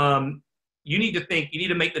 you need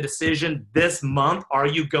to make the decision this month. Are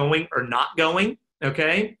you going or not going?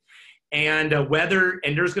 Okay. And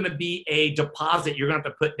and there's going to be a deposit you're going to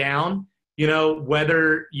have to put down,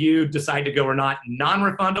 whether you decide to go or not.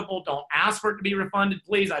 Non-refundable. Don't ask for it to be refunded,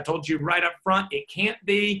 please. I told you right up front, it can't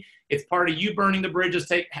be. It's part of you burning the bridges,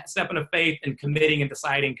 stepping of faith and committing and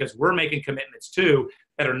deciding, because we're making commitments too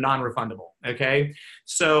that are non-refundable, okay?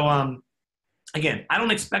 So, again, I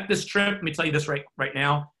don't expect this trip. Let me tell you this right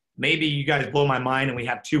now. Maybe you guys blow my mind and we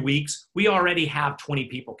have 2 weeks. We already have 20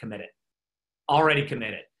 people committed, already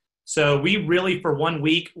committed. So we really, for 1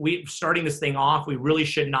 week, starting this thing off, we really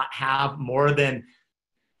should not have more than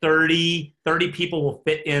 30 people will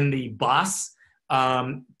fit in the bus.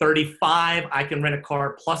 35, I can rent a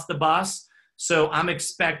car plus the bus. So I'm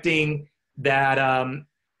expecting that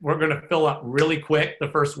we're going to fill up really quick the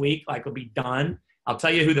first week, like it'll be done. I'll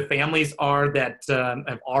tell you who the families are that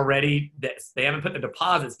have already, they haven't put the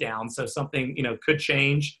deposits down, so something, could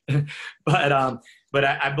change. But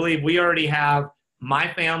I believe we already have,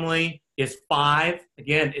 my family is 5.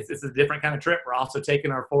 Again, it's a different kind of trip. We're also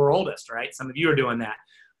taking our 4 oldest, right? Some of you are doing that.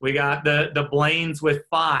 We got the Blaines with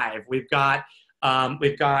 5. We've got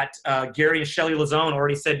Gary and Shelly Lazone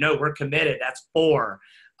already said, no, we're committed. That's 4.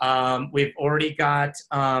 We've already got,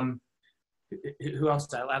 who else?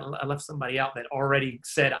 I left somebody out that already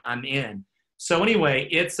said I'm in. So anyway,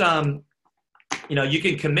 it's, you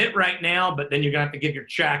can commit right now, but then you're going to have to give your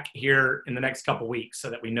check here in the next couple weeks so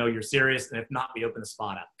that we know you're serious. And if not, we open the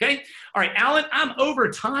spot up. Okay. All right, Alan, I'm over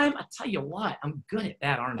time. I tell you what, I'm good at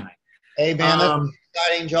that, aren't I? Hey, man, that's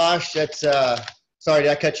exciting, Josh. That's, sorry, did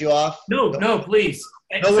I cut you off? No, please.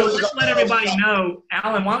 So let's let everybody know,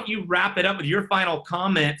 Alan, why don't you wrap it up with your final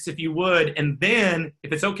comments, if you would, and then,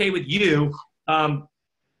 if it's okay with you,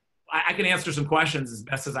 I can answer some questions as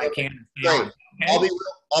best as I can. Great. Okay?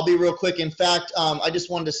 I'll be real quick. In fact, I just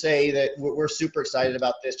wanted to say that we're super excited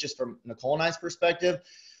about this, just from Nicole and I's perspective.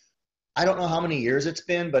 I don't know how many years it's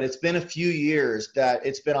been, but it's been a few years that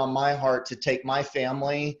it's been on my heart to take my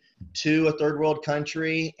family to a third world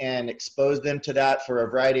country and expose them to that for a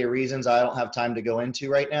variety of reasons I don't have time to go into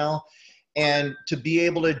right now. And to be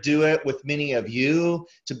able to do it with many of you,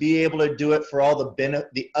 to be able to do it for all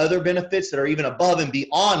the other benefits that are even above and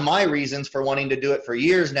beyond my reasons for wanting to do it for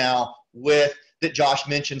years now, with that Josh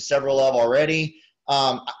mentioned several of already.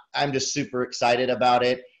 I'm just super excited about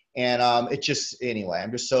it. And it just, anyway,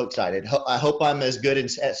 I'm just so excited. I hope I'm as good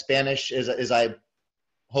at Spanish as I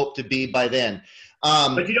hope to be by then.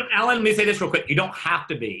 But you don't, Alan, let me say this real quick. You don't have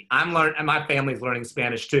to be. I'm learning, and my family's learning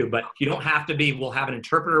Spanish too, but you don't have to be. We'll have an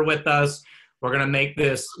interpreter with us. We're going to make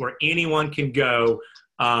this where anyone can go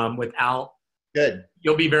without. Good.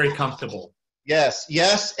 You'll be very comfortable. Yes.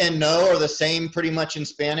 Yes and no are the same pretty much in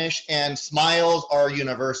Spanish, and smiles are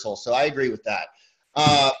universal. So I agree with that.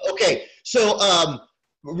 Okay. So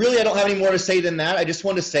really, I don't have any more to say than that. I just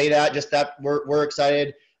wanted to say that, just that we're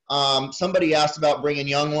excited. Somebody asked about bringing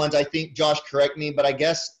young ones. I think, Josh, correct me, but I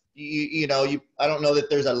guess, I don't know that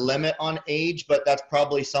there's a limit on age, but that's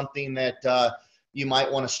probably something that you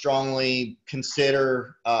might want to strongly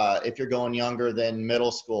consider if you're going younger than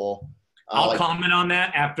middle school. I'll comment on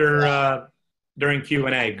that after during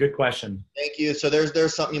Q&A. Good question. Thank you. So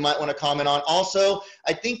there's something you might want to comment on. Also,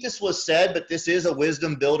 I think this was said, but this is a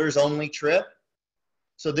Wisdom Builders only trip.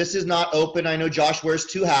 So this is not open. I know Josh wears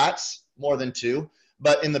 2 hats, more than 2,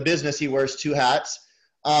 but in the business he wears 2 hats.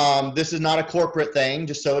 This is not a corporate thing,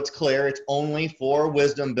 just so it's clear. It's only for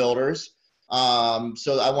Wisdom Builders.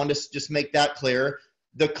 So I wanted to just make that clear.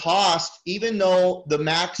 The cost, even though the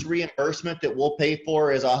max reimbursement that we'll pay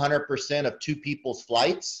for is 100% of 2 people's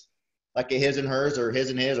flights, like a his and hers, or his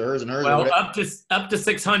and his, or hers and hers. Well, up to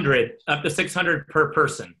 600 per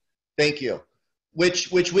person. Thank you.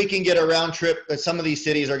 Which we can get a round trip. Some of these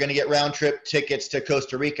cities are going to get round trip tickets to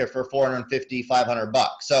Costa Rica for $450, $500.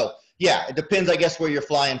 So yeah, it depends, I guess, where you're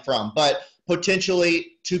flying from, but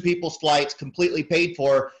potentially 2 people's flights completely paid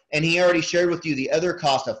for. And he already shared with you the other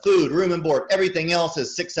cost of food, room and board, everything else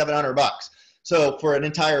is $600, $700. So for an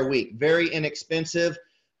entire week, very inexpensive.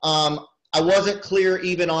 I wasn't clear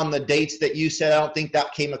even on the dates that you said. I don't think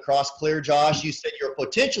that came across clear, Josh. You said you're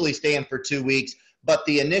potentially staying for 2 weeks, but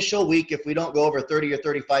the initial week, if we don't go over 30 or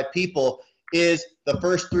 35 people, is the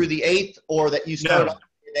 1st through the 8th, or that you start on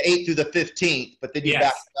the 8th through the 15th, but then you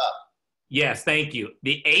back it up. Yes, thank you.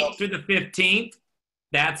 The 8th through the 15th,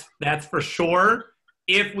 that's for sure.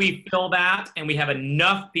 If we fill that and we have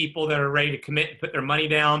enough people that are ready to commit and put their money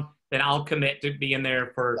down, then I'll commit to being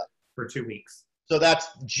there for 2 weeks. So that's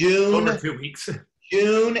June. Over 2 weeks.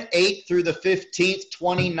 June 8th through the 15th,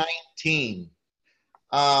 2019.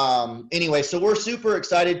 Anyway, so we're super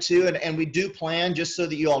excited too, and we do plan, just so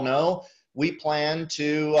that you all know, we plan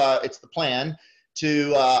to, it's the plan,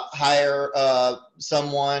 to hire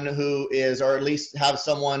someone who is, or at least have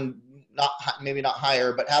someone, maybe not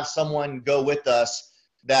hire, but have someone go with us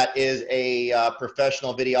that is a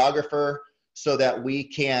professional videographer, so that we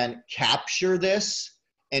can capture this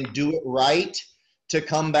and do it right, to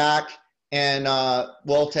come back and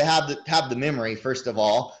to have the memory, first of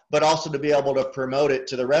all, but also to be able to promote it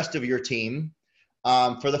to the rest of your team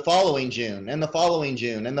for the following June and the following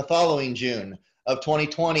June and the following June of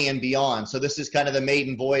 2020 and beyond. So this is kind of the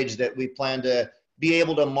maiden voyage that we plan to be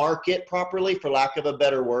able to market properly, for lack of a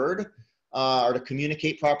better word, or to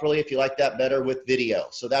communicate properly, if you like that better, with video.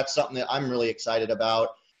 So that's something that I'm really excited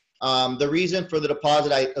about. The reason for the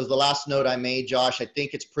deposit, was the last note I made, Josh. I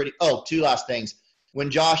think it's pretty, 2 last things. When,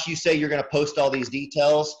 Josh, you say you're going to post all these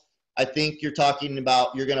details, I think you're talking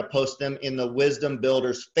about you're going to post them in the Wisdom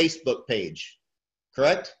Builders Facebook page,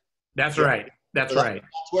 correct? That's right. That's right.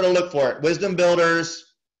 That's where to look for it. Wisdom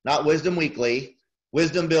Builders, not Wisdom Weekly,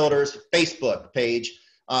 Wisdom Builders Facebook page.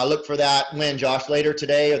 Look for that. When, Josh? Later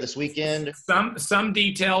today or this weekend? Some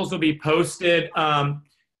details will be posted.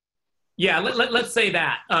 Let's say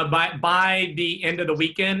that by the end of the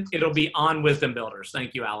weekend, it'll be on Wisdom Builders.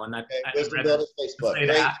 Thank you, Alan. Wisdom Builders Facebook. Say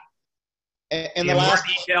that. And the more last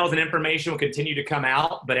details and information will continue to come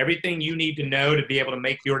out, but everything you need to know to be able to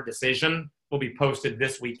make your decision will be posted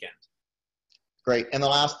this weekend. Great. And the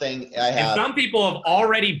last thing I have. And some people have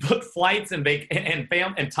already booked flights and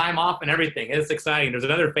time off and everything. It's exciting. There's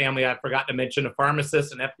another family I forgot to mention, a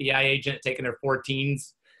pharmacist, an FBI agent, taking their 4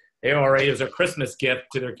 teens. They already, it was a Christmas gift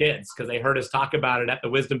to their kids, because they heard us talk about it at the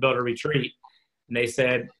Wisdom Builder retreat, and they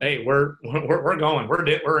said, "Hey, we're going.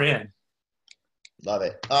 We're in." Love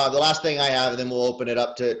it. The last thing I have, and then we'll open it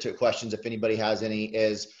up to questions if anybody has any,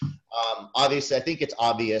 is obviously, I think it's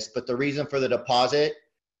obvious, but the reason for the deposit,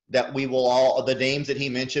 that we will all, the names that he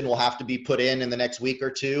mentioned will have to be put in the next week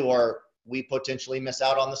or 2, or we potentially miss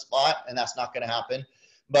out on the spot, and that's not going to happen.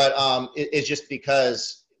 But it's just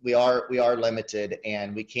because we are limited,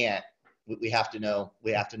 and we have to know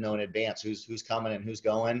in advance who's coming and who's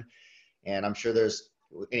going. And I'm sure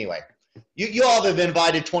anyway, you all have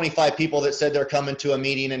invited 25 people that said they're coming to a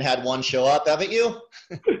meeting and had 1 show up, haven't you?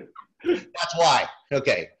 That's why.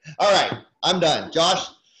 Okay. All right. I'm done. Josh,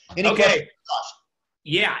 any questions? Josh?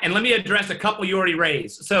 Yeah. And let me address a couple you already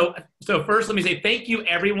raised. So first, let me say thank you,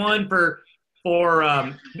 everyone, for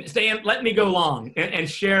letting me go long and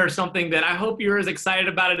share something that I hope you're as excited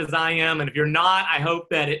about it as I am. And if you're not, I hope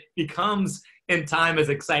that it becomes in time as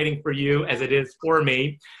exciting for you as it is for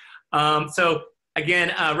me. So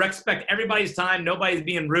again, respect everybody's time. Nobody's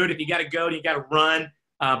being rude. If you got to go, you got to run.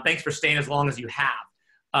 Thanks for staying as long as you have.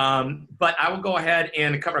 But I will go ahead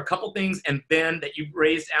and cover a couple things, and then that you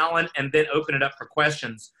raised, Alan, and then open it up for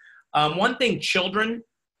questions. One thing, children,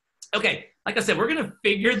 Okay, like I said, we're going to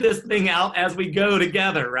figure this thing out as we go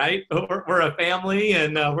together, right? We're a family,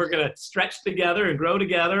 and we're going to stretch together and grow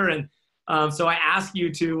together. And so I ask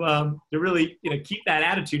you to really, keep that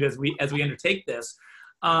attitude as we undertake this.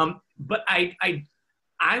 But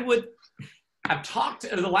I would have talked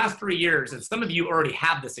over the last 3 years, and some of you already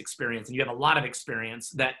have this experience, and you have a lot of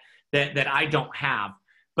experience that I don't have.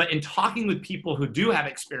 But in talking with people who do have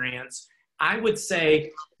experience, I would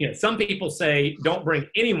say, some people say don't bring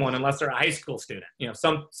anyone unless they're a high school student.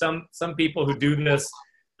 Some people who do this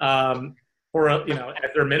as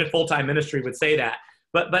their full-time ministry would say that.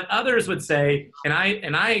 But others would say, and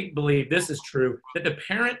I believe this is true, that the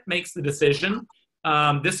parent makes the decision.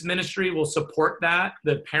 This ministry will support that,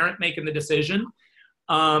 the parent making the decision.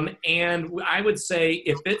 And I would say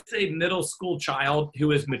if it's a middle school child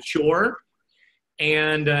who is mature,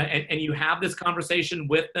 and you have this conversation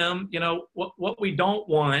with them, what we don't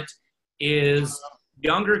want is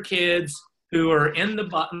younger kids who are in the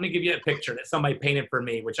let me give you a picture that somebody painted for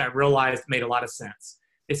me, which I realized made a lot of sense.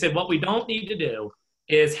 They said, what we don't need to do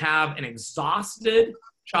is have an exhausted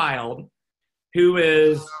child who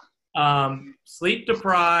is sleep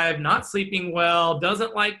deprived, not sleeping well,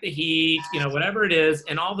 doesn't like the heat, whatever it is,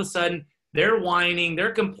 and all of a sudden they're whining,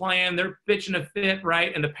 they're complaining, they're pitching a fit,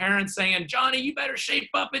 right? And the parents saying, Johnny, you better shape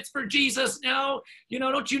up. It's for Jesus. No,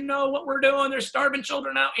 don't you know what we're doing? There's starving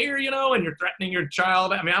children out here, and you're threatening your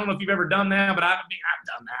child. I mean, I don't know if you've ever done that, but I've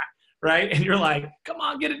done that, right? And you're like, come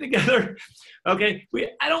on, get it together. Okay.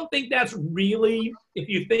 I don't think that's really, if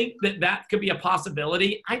you think that could be a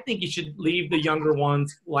possibility, I think you should leave the younger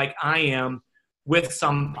ones like I am with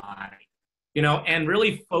somebody. And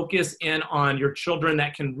really focus in on your children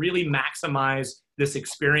that can really maximize this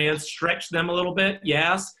experience, stretch them a little bit,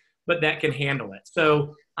 yes, but that can handle it.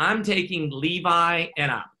 So I'm taking Levi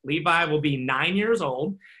and up. Levi will be 9 years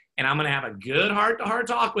old, and I'm going to have a good heart-to-heart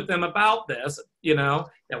talk with them about this,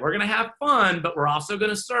 that we're going to have fun, but we're also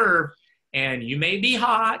going to serve. And you may be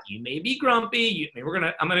hot, you may be grumpy.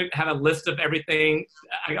 I'm going to have a list of everything.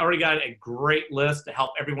 I already got a great list to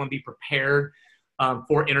help everyone be prepared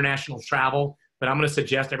for international travel, but I'm going to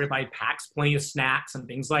suggest everybody packs plenty of snacks and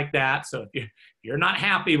things like that. So if you're not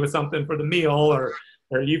happy with something for the meal, or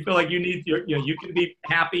you feel like you need, you can be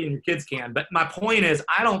happy and your kids can. But my point is,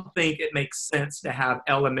 I don't think it makes sense to have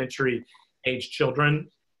elementary age children.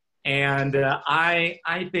 And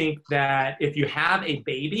I think that if you have a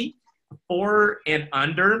baby, 4 and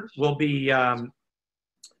under will be, if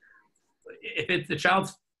it's the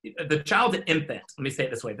child's an infant, let me say it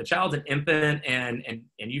this way, the child's an infant and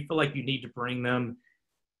you feel like you need to bring them,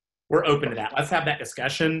 we're open to that. Let's have that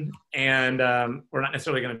discussion. And we're not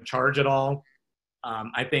necessarily going to charge at all.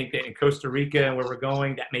 I think that in Costa Rica and where we're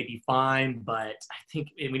going, that may be fine, but I think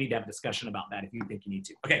we need to have a discussion about that if you think you need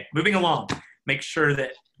to. Okay, moving along. Make sure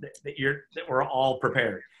that we're all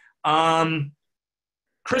prepared.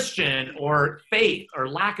 Christian or faith or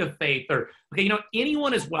lack of faith, or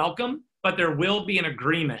anyone is welcome, but there will be an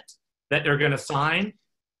agreement that they're going to sign,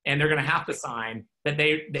 and they're going to have to sign that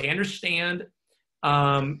they understand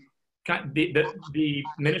the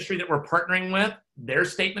ministry that we're partnering with, their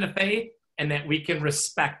statement of faith, and that we can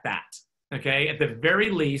respect that. Okay, at the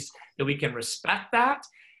very least, that we can respect that,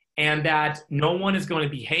 and that no one is going to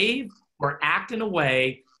behave or act in a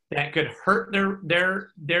way that could hurt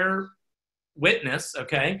their witness,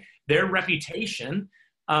 okay, their reputation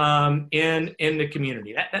in the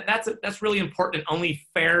community. That's really important and only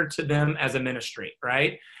fair to them as a ministry,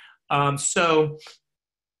 right? So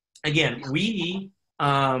again,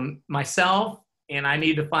 myself, and I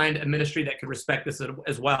need to find a ministry that could respect this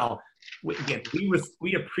as well. Again,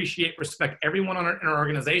 we appreciate, respect everyone in our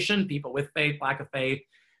organization, people with faith, lack of faith,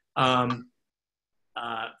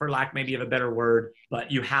 for lack maybe of a better word,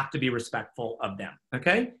 but you have to be respectful of them,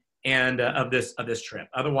 okay? And of this trip.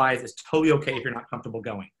 Otherwise, it's totally okay if you're not comfortable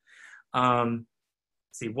going. Let's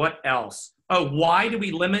see, what else? Oh, why do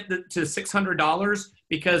we limit to $600?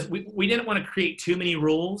 Because we didn't want to create too many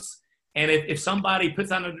rules. And if somebody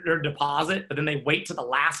puts on their deposit, but then they wait to the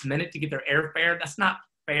last minute to get their airfare, that's not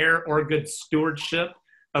fair or good stewardship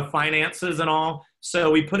of finances and all.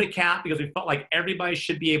 So we put a cap because we felt like everybody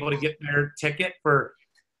should be able to get their ticket for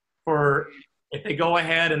if they go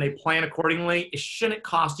ahead and they plan accordingly. It shouldn't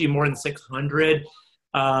cost you more than $600.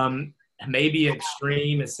 Maybe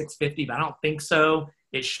extreme is $650, but I don't think so.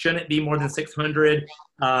 It shouldn't be more than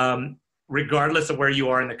 $600, regardless of where you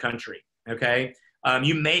are in the country. Okay.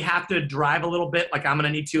 You may have to drive a little bit, like I'm going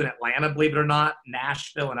to need to in Atlanta, believe it or not.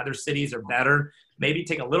 Nashville and other cities are better. Maybe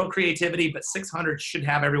take a little creativity, but 600 should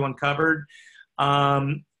have everyone covered.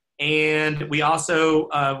 And we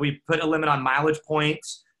also, we put a limit on mileage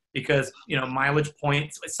points. because, you know, mileage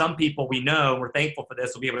points, some people we know, we're thankful for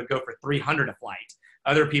this, will be able to go for 300 a flight.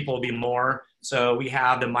 Other people will be more. So we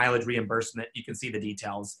have the mileage reimbursement. You can see the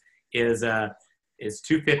details is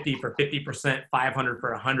 $250 for 50%, $500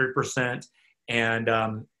 for 100%.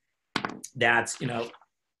 And that's, you know,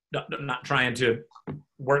 not trying to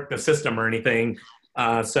work the system or anything.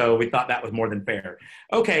 So we thought that was more than fair.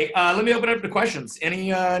 Okay, let me open up to questions.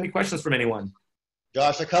 Any questions from anyone?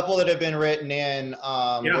 Josh, a couple that have been written in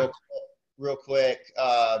real quick.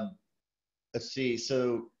 Let's see.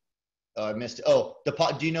 So I missed it. Oh,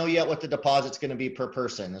 do you know yet what the deposit's going to be per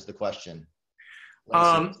person is the question.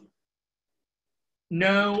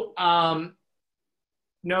 No,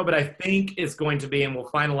 but I think it's going to be, and we'll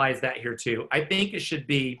finalize that here too. I think it should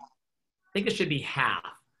be half.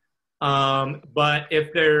 But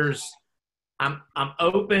if there's, I'm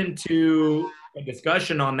open to a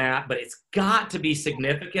discussion on that, but it's got to be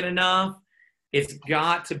significant enough. It's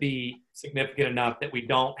got to be significant enough that we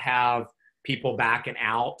don't have people backing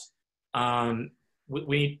out. So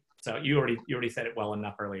you already said it well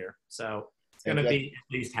enough earlier. So it's going to be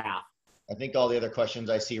at least half. I think all the other questions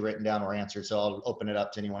I see written down were answered, so I'll open it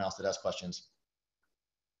up to anyone else that has questions.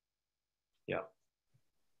 Yeah.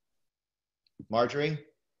 Marjorie,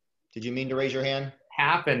 did you mean to raise your hand?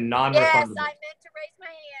 Half and non-refundable. Yes, I meant to raise my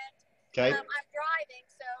hand. Okay. I'm driving,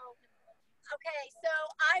 so. Okay, so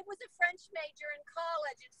I was a French major in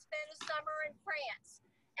college and spent a summer in France.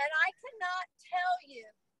 And I cannot tell you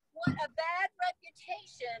what a bad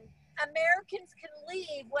reputation Americans can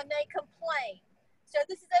leave when they complain. So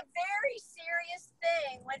this is a very serious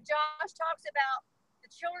thing when Josh talks about the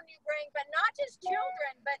children you bring, but not just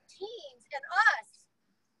children, but teens and us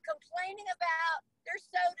complaining about their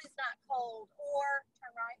soda's not cold, or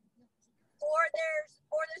turn right, or there's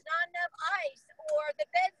not enough ice, or the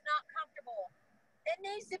bed's not comfortable. It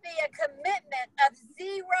needs to be a commitment of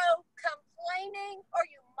zero complaining, or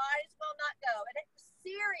you might as well not go. And it's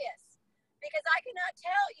serious because I cannot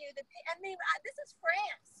tell you this is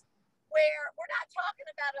France, where we're not talking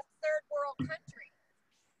about a third world country.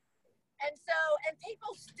 And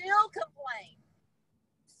people still complain.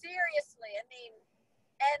 Seriously.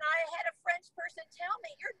 And I had a French person tell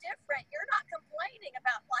me, you're different. You're not complaining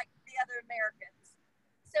about like the other Americans.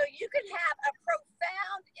 So you can have a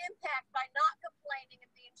profound impact by not complaining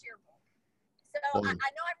and being cheerful. So I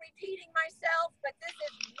know I'm repeating myself, but this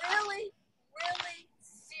is really, really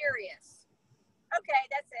serious. Okay,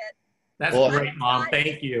 that's it. That's great, Mom.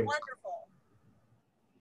 Thank you. Wonderful.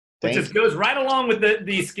 Which just goes right along with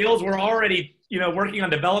the skills we're already, working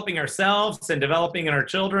on developing ourselves and developing in our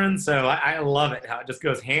children. So I love it, how it just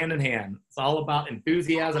goes hand in hand. It's all about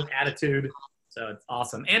enthusiasm, attitude. So it's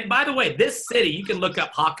awesome. And by the way, this city, you can look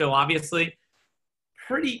up Hocko, obviously.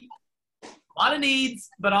 A lot of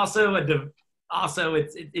needs, but also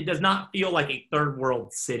it does not feel like a third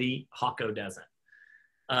world city. Hocko doesn't,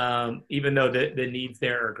 even though the needs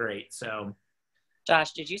there are great. So,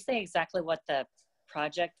 Josh, did you say exactly what the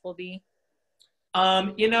project will be?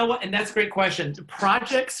 You know what, and that's a great question.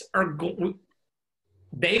 Projects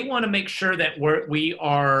they want to make sure that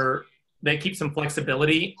they keep some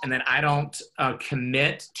flexibility, and that I don't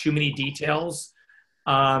commit too many details,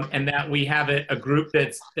 and that we have a group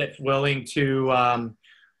that's willing to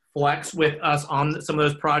flex with us on some of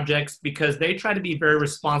those projects, because they try to be very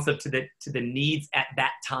responsive to the needs at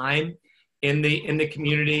that time in the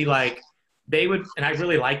community. Like they would, and I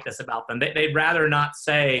really like this about them. They'd rather not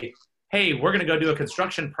say, "Hey, we're going to go do a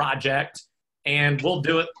construction project and we'll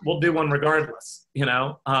do one regardless." They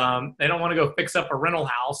don't want to go fix up a rental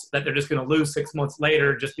house that they're just going to lose 6 months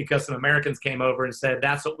later just because some Americans came over and said,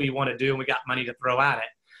 that's what we want to do and we got money to throw at it.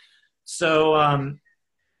 So,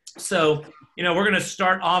 we're going to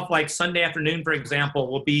start off like Sunday afternoon, for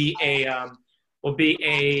example,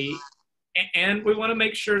 and we want to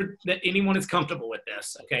make sure that anyone is comfortable with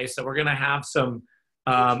this. Okay. So we're going to have some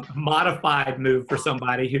modified move for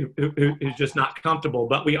somebody who's just not comfortable,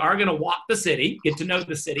 but we are going to walk the city, get to know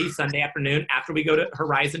the city Sunday afternoon after we go to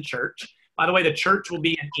Horizon Church. By the way, the church will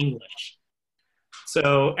be in English,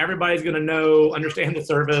 so everybody's going to understand the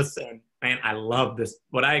service. And man, I love this,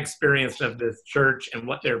 what I experienced of this church and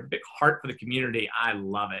what their big heart for the community. I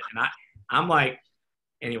love it. And I'm like,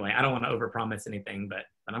 anyway, I don't want to overpromise anything, but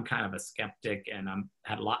I'm kind of a skeptic, and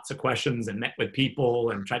had lots of questions and met with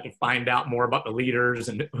people and tried to find out more about the leaders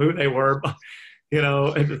and who they were,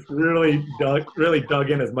 and just really dug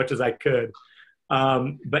in as much as I could.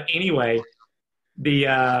 But anyway,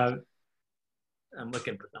 I'm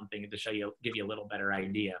looking for something to give you a little better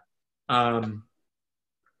idea.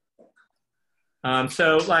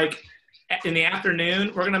 So like in the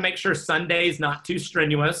afternoon, we're going to make sure Sunday's not too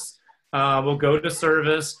strenuous. We'll go to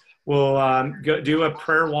service. We'll go do a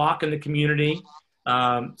prayer walk in the community.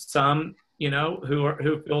 Some,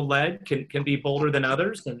 who feel led can be bolder than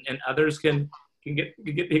others, and others can get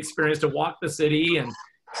the experience to walk the city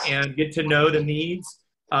and get to know the needs,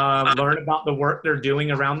 learn about the work they're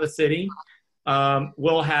doing around the city.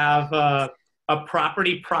 We'll have a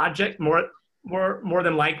property project more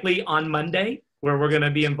than likely on Monday, where we're going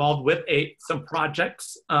to be involved with some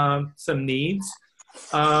projects, some needs.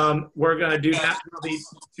 We're going to do that for these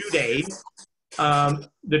 2 days. The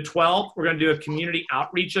 12th, we're going to do a community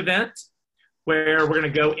outreach event where we're going to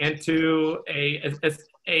go into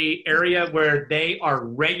a area where they are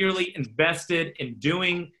regularly invested in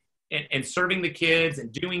doing and serving the kids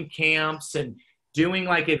and doing camps and doing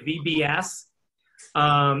like a VBS,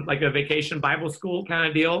 like a vacation Bible school kind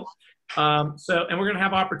of deal. And we're going to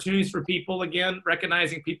have opportunities for people, again,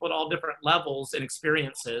 recognizing people at all different levels and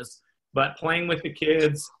experiences, but playing with the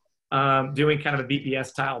kids, doing kind of a VBS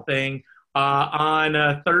style thing.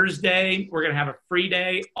 On Thursday, we're going to have a free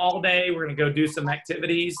day all day. We're going to go do some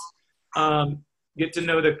activities, get to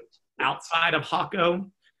know the outside of Hocko.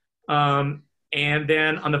 And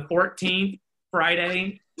then on the 14th,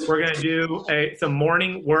 Friday, we're going to do some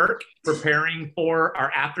morning work preparing for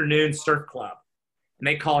our afternoon surf club. And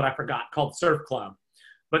they call it, called Surf Club.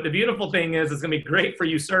 But the beautiful thing is it's going to be great for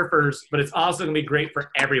you surfers, but it's also going to be great for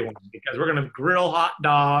everyone because we're going to grill hot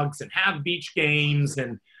dogs and have beach games,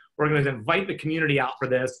 and we're going to invite the community out for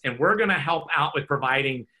this, and we're going to help out with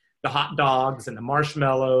providing the hot dogs and the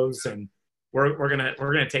marshmallows, and we're going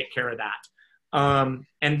to take care of that.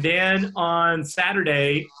 And then on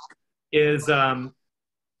Saturday is, on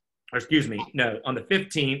the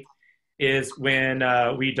 15th is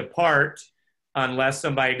when we depart, unless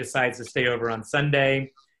somebody decides to stay over on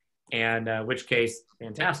Sunday, and which case,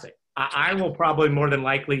 fantastic. I will probably more than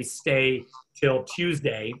likely stay till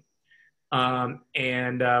Tuesday, and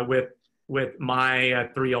with my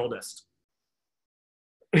 3 oldest.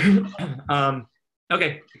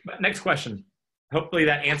 Okay, next question. Hopefully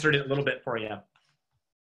that answered it a little bit for you.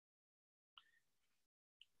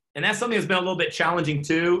 And that's something that's been a little bit challenging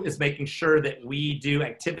too, is making sure that we do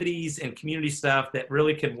activities and community stuff that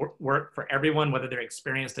really can work for everyone, whether they're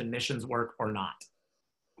experienced in missions work or not.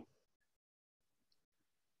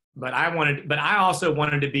 But I also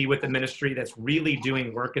wanted to be with a ministry that's really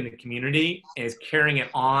doing work in the community and is carrying it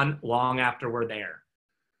on long after we're there.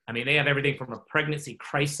 I mean, they have everything from a pregnancy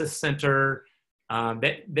crisis center.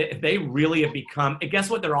 They really have become, and guess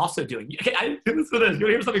what they're also doing? You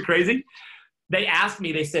hear something crazy? They asked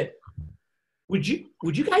me, they said, would you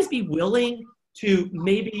guys be willing to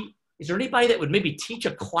maybe, is there anybody that would maybe teach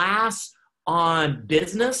a class on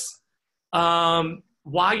business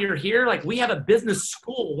while you're here? Like, we have a business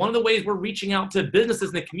school. One of the ways we're reaching out to businesses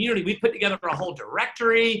in the community, we put together a whole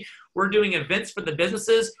directory. We're doing events for the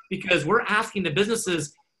businesses because we're asking the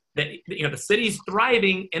businesses that, the city's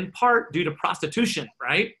thriving in part due to prostitution,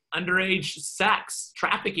 right? Underage sex,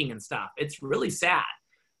 trafficking and stuff. It's really sad.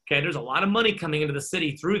 Okay, there's a lot of money coming into the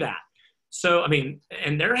city through that. So, I mean,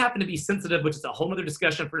 and they're happen to be sensitive, which is a whole other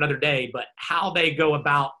discussion for another day, but how they go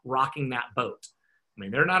about rocking that boat. I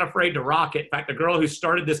mean, they're not afraid to rock it. In fact, the girl who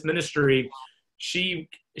started this ministry, she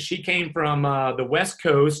came from the West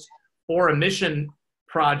Coast for a mission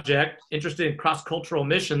project, interested in cross-cultural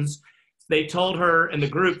missions. They told her in the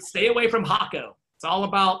group, stay away from Hocko. It's all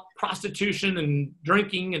about prostitution and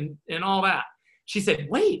drinking and all that. She said,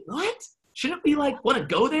 wait, what? Shouldn't we want to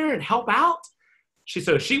go there and help out?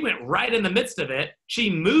 So she went right in the midst of it. She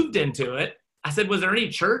moved into it. I said, was there any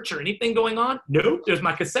church or anything going on? Nope, there's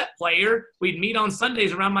my cassette player. We'd meet on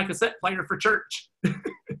Sundays around my cassette player for church.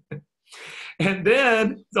 And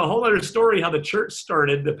then it's a whole other story how the church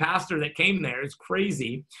started. The pastor that came there is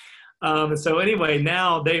crazy. So anyway,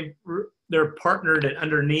 now they're partnered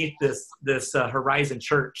underneath this Horizon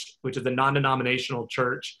Church, which is a non-denominational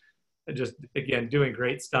church, and just, again, doing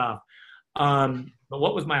great stuff. But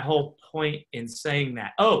what was my whole point in saying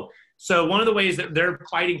that? Oh, so one of the ways that they're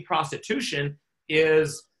fighting prostitution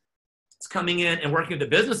is it's coming in and working with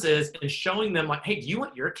the businesses and showing them hey, do you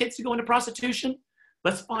want your kids to go into prostitution?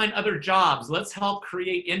 Let's find other jobs. Let's help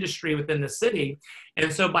create industry within the city.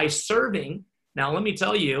 And so by serving, now let me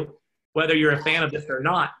tell you, whether you're a fan of this or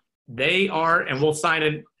not, they are, and we'll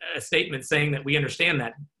sign a statement saying that we understand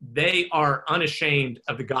that, they are unashamed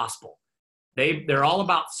of the gospel. They're all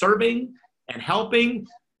about serving and helping,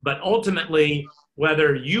 but ultimately,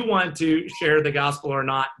 whether you want to share the gospel or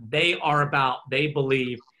not, they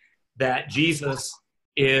believe that Jesus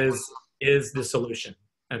is the solution.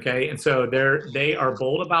 Okay, and so they are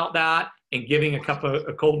bold about that, and giving a cup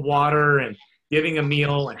of cold water and giving a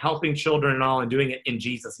meal and helping children and all, and doing it in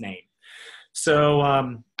Jesus' name.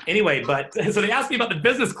 So anyway, but so they asked me about the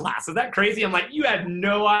business class. Is that crazy? I'm like, you have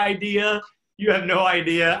no idea. You have no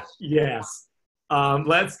idea. Yes.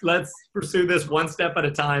 Let's pursue this one step at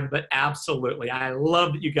a time. But absolutely, I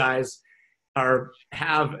love that you guys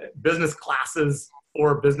have business classes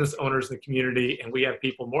for business owners in the community, and we have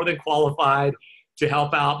people more than qualified to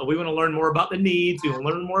help out. But we want to learn more about the needs. We want to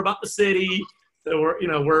learn more about the city. So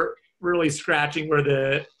we're really scratching where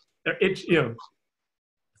the itch,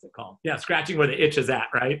 what's it called? Yeah, scratching where the itch is at,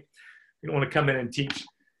 right? We don't want to come in and teach,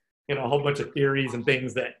 a whole bunch of theories and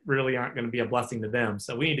things that really aren't going to be a blessing to them.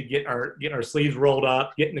 So we need to get our sleeves rolled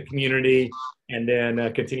up, get in the community, and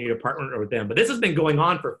then continue to partner with them. But this has been going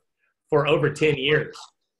on for over 10 years.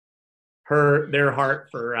 Their heart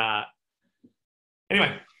for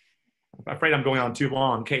anyway. I'm afraid I'm going on too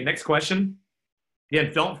long. Okay, next question.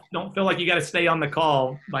 Again, don't feel like you got to stay on the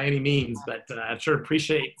call by any means, but I sure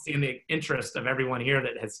appreciate seeing the interest of everyone here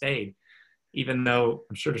that has stayed, even though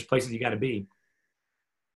I'm sure there's places you got to be.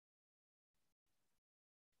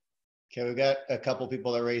 Okay, we've got a couple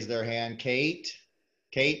people that raised their hand. Kate,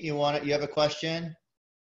 you have a question?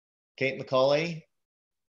 Kate McCauley?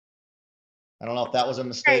 I don't know if that was a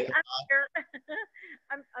mistake or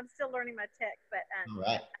not. I'm still learning my tech, but all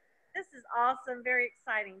right. This is awesome, very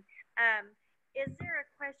exciting. Is there a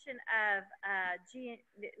question of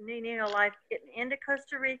Life getting into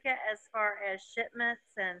Costa Rica as far as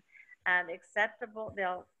shipments and acceptable?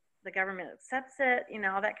 The government accepts it,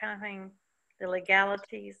 all that kind of thing. The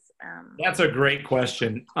legalities. That's a great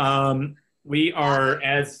question. We are,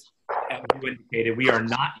 as you indicated, we are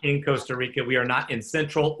not in Costa Rica. We are not in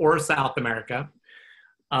Central or South America.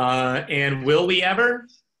 And will we ever?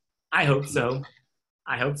 I hope so.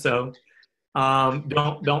 I hope so.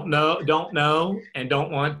 Don't know, and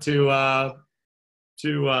don't want to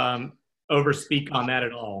overspeak on that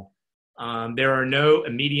at all. There are no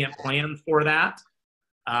immediate plans for that.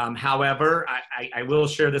 However, I will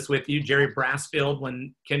share this with you. Jerry Brassfield,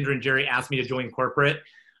 when Kendra and Jerry asked me to join corporate,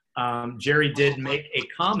 Jerry did make a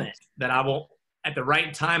comment that I won't, at the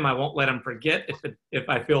right time, I won't let him forget if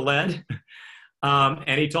I feel led.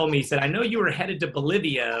 And he told me, he said, I know you were headed to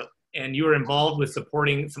Bolivia and you were involved with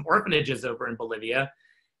supporting some orphanages over in Bolivia.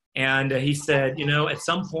 And he said, at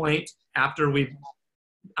some point after I'm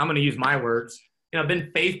going to use my words,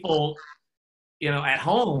 been faithful, at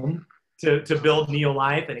home to build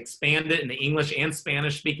Neo-Life and expand it in the English and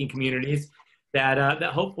Spanish speaking communities, that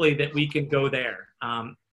hopefully that we can go there.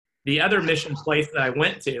 The other mission place that I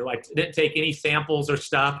went to, I didn't take any samples or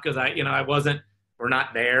stuff because we're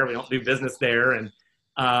not there. We don't do business there, and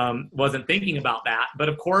wasn't thinking about that. But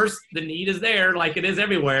of course, the need is there, like it is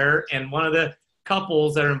everywhere. And one of the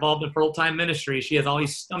couples that are involved in full-time ministry, she has all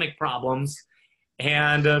these stomach problems,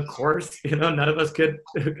 and of course, none of us could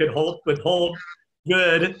withhold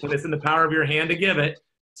good when it's in the power of your hand to give it.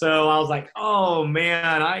 So I was like, oh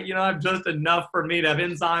man, I'm just enough for me to have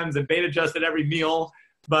enzymes and beta adjusted every meal.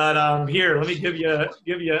 But here, let me give you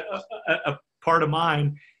a part of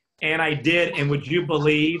mine. And I did. And would you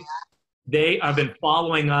believe I've been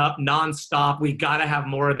following up nonstop. We got to have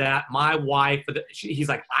more of that. My wife, he's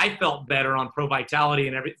like, I felt better on Pro Vitality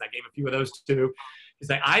and everything. I gave a few of those too. He's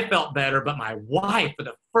like, I felt better, but my wife, for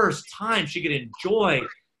the first time, she could enjoy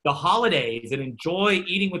the holidays and enjoy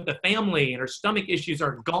eating with the family, and her stomach issues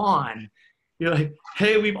are gone. You're like,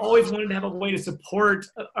 hey, we've always wanted to have a way to support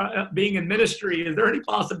being in ministry. Is there any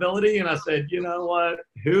possibility? And I said, you know what?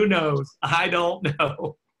 Who knows? I don't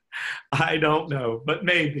know. I don't know, but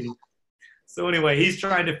maybe. So anyway, he's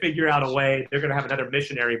trying to figure out a way. They're going to have another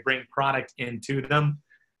missionary bring product into them,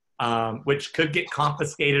 which could get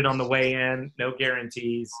confiscated on the way in. No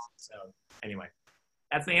guarantees. So anyway,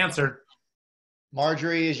 that's the answer.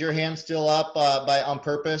 Marjorie, is your hand still up on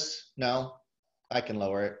purpose? No? I can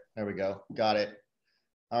lower it. There we go. Got it.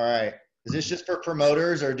 All right. Is this just for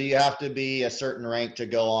promoters, or do you have to be a certain rank to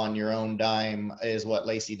go on your own dime, is what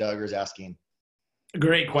Lacey Duggar's asking?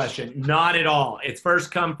 Great question. Not at all. It's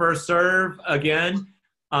first come, first serve again.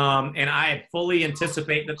 And I fully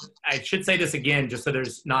anticipate that, I should say this again, just so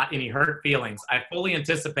there's not any hurt feelings. I fully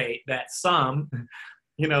anticipate that some,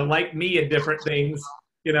 like me at different things,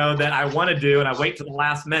 that I want to do, and I wait till the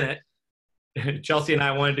last minute. Chelsea and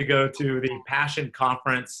I wanted to go to the Passion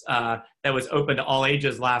Conference that was open to all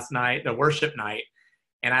ages last night, the worship night.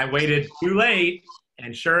 And I waited too late.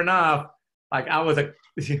 And sure enough, I was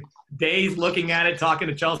days looking at it, talking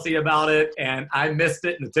to Chelsea about it, and I missed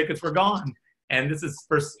it, and the tickets were gone. And this is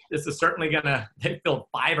certainly they filled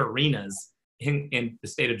 5 arenas in the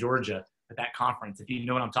state of Georgia at that conference, if you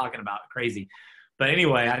know what I'm talking about. Crazy. But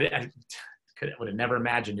anyway, I would have never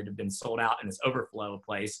imagined it had been sold out in this overflow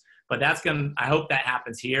place. But I hope that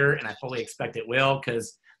happens here, and I fully expect it will,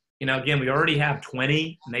 because, again, we already have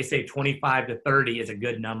 20, and they say 25 to 30 is a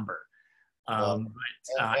good number.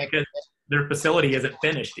 Because their facility isn't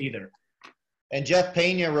finished either. And Jeff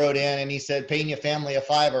Pena wrote in, and he said, Pena family of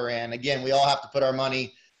 5 are in. Again, we all have to put our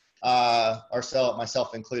money, ourselves,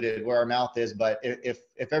 myself included, where our mouth is. But if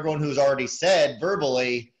everyone who's already said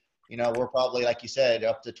verbally, we're probably, like you said,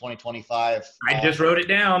 up to 2025. I just wrote it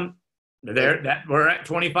down. We're at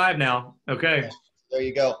 25 now. Okay. There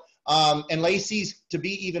you go. And Lacey's, to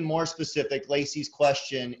be even more specific, Lacey's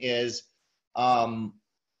question is,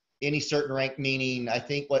 any certain rank, meaning I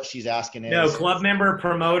think what she's asking is. No, club member,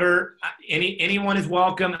 promoter, anyone is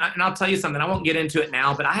welcome. And I'll tell you something, I won't get into it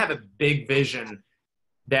now, but I have a big vision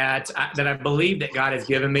that I believe that God has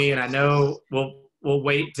given me. And I know we'll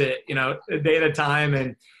wait to, a day at a time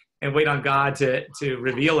and wait on God to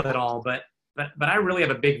reveal it all. But I really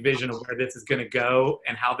have a big vision of where this is going to go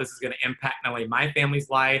and how this is going to impact not only my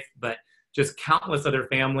family's life, but just countless other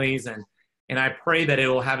families. And I pray that it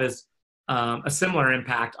will have a similar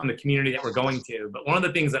impact on the community that we're going to. But one of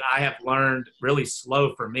the things that I have learned really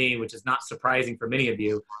slow for me, which is not surprising for many of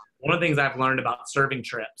you, one of the things I've learned about serving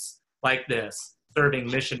trips like this,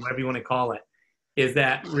 serving mission, whatever you want to call it, is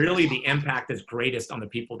that really the impact is greatest on the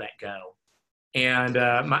people that go. And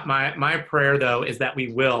my prayer, though, is that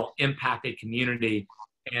we will impact a community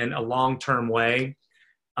in a long-term way.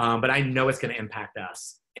 But I know it's going to impact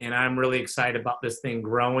us. And I'm really excited about this thing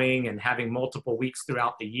growing and having multiple weeks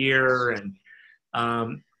throughout the year.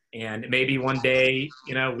 And maybe one day,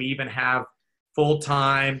 we even have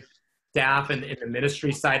full-time staff in the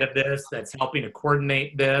ministry side of this that's helping to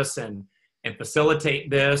coordinate this and facilitate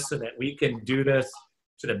this so that we can do this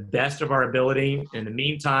to the best of our ability. In the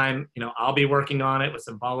meantime, I'll be working on it with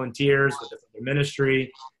some volunteers with this other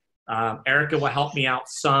ministry. Erica will help me out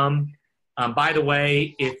some. By the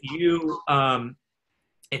way, if you want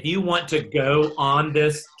to go on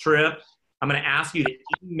this trip, I'm going to ask you to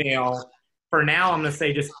email. For now, I'm going to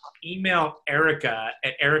say just email Erica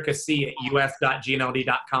at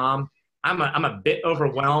ericac@us.gnld.com. I'm a bit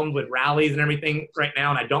overwhelmed with rallies and everything right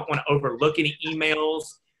now, and I don't want to overlook any emails,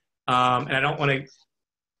 and I don't want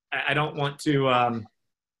to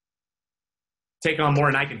take on more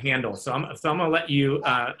than I can handle. So I'm going to let you.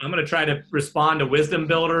 I'm going to try to respond to Wisdom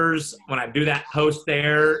Builders when I do that post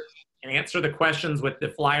there, and answer the questions with the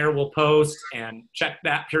flyer we'll post, and check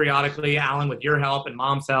that periodically, Alan, with your help and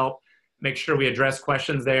Mom's help. Make sure we address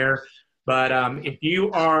questions there. But if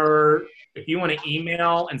you want to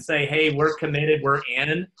email and say, hey, we're committed, we're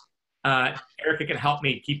in, Erica can help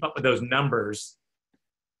me keep up with those numbers.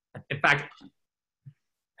 In fact,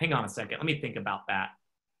 hang on a second. Let me think about that.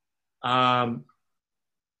 I'm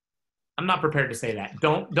not prepared to say that.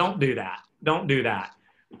 Don't do that. Don't do that.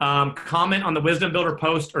 Comment on the Wisdom Builder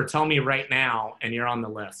post or tell me right now and you're on the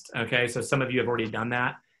list. Okay, so some of you have already done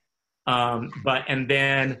that. And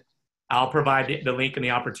then I'll provide the link and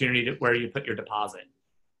the opportunity to where you put your deposit.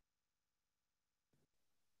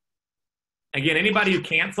 Again, anybody who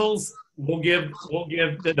cancels, we'll give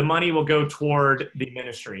the money will go toward the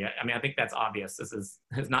ministry. I mean, I think that's obvious. This is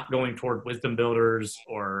not going toward Wisdom Builders,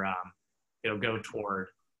 or it'll go toward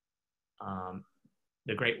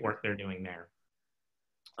the great work they're doing there.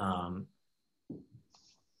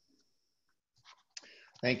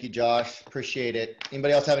 Thank you, Josh. Appreciate it.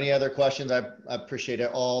 Anybody else have any other questions? I appreciate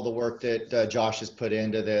all the work that Josh has put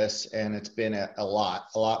into this, and it's been a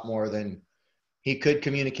lot more than he could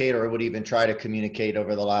communicate or would even try to communicate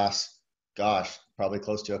over the last, probably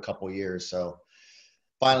close to a couple years. So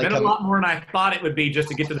finally, it's been a lot more than I thought it would be just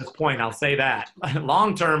to get to this point. I'll say that.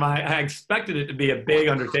 Long term, I expected it to be a big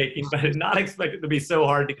undertaking, but I did not expect it to be so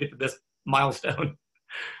hard to get to this milestone.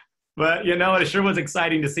 But, it sure was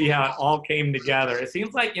exciting to see how it all came together. It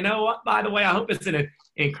seems like, what, by the way, I hope it's an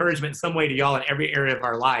encouragement in some way to y'all in every area of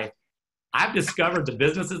our life. I've discovered the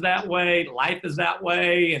business is that way, life is that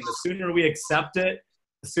way, and the sooner we accept it,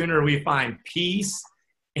 the sooner we find peace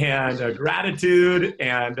and gratitude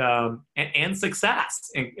and success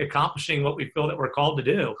in accomplishing what we feel that we're called to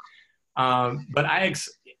do. But I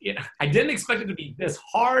didn't expect it to be this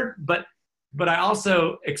hard, but I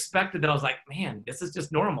also expected that. I was like, man, this is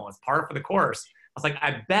just normal. It's par for the course. I was like,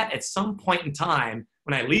 I bet at some point in time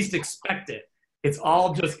when I least expect it, it's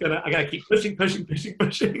all just I got to keep pushing.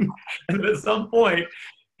 And then at some point,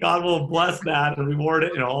 God will bless that and reward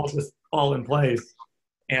it, and it'll all just fall in place.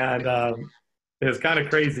 And it was kind of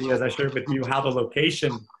crazy, as I shared with you, how the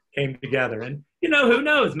location came together. And, who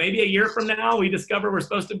knows? Maybe a year from now, we discover we're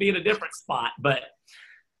supposed to be in a different spot. But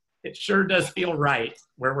it sure does feel right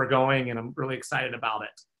where we're going, and I'm really excited about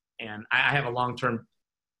it. And I have a long-term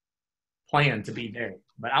plan to be there.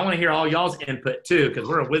 But I want to hear all y'all's input too, because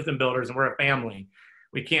we're a wisdom builders and we're a family.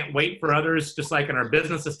 We can't wait for others, just like in our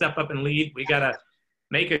business, to step up and lead. We got to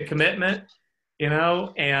make a commitment,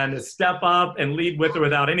 and step up and lead with or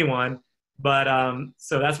without anyone. But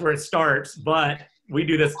so that's where it starts. But we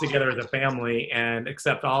do this together as a family and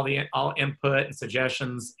accept all input and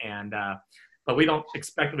suggestions. And but we don't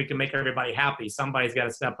expect that we can make everybody happy. Somebody's got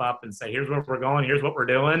to step up and say, here's where we're going, here's what we're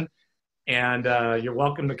doing, and you're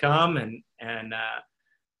welcome to come.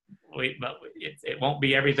 But it won't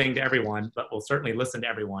be everything to everyone, but we'll certainly listen to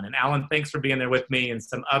everyone. And Alan, thanks for being there with me and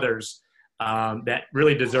some others that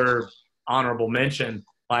really deserve honorable mention,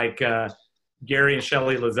 like Gary and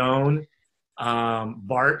Shelley Lazone,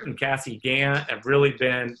 Bart and Cassie Gant have really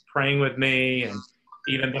been praying with me and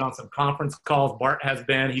even been on some conference calls. Bart has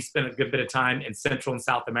been. He spent a good bit of time in Central and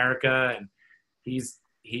South America, and he's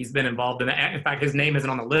been involved in that. In fact, his name isn't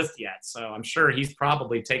on the list yet, so I'm sure he's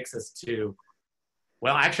probably takes us to,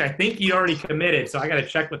 well, actually, I think he already committed, so I got to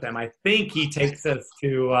check with him. I think he takes us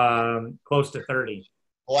to close to 30.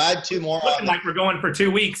 We'll add 2 more. Looking like we're going for 2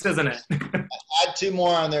 weeks, isn't it? Add 2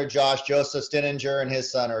 more on there, Josh. Joseph Stininger and his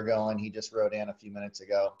son are going. He just wrote in a few minutes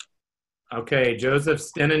ago. Okay, Joseph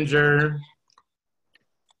Stininger.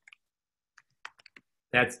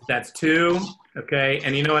 That's 2. Okay,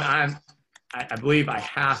 and you know what? I believe I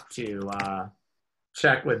have to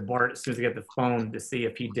check with Bart as soon as I get the phone to see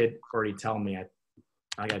if he did already tell me.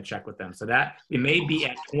 I got to check with them. So that it may be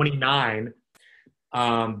at 29.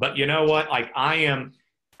 But you know what? Like I am,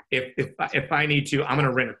 if I need to, I'm going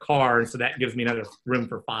to rent a car, and so that gives me another room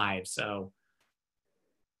for 5. So,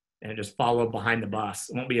 and just follow behind the bus.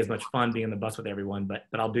 It won't be as much fun being in the bus with everyone, but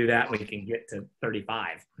I'll do that when we can get to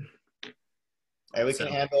 35. Hey, we can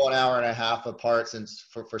handle an hour and a half apart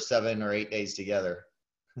for 7 or 8 days together.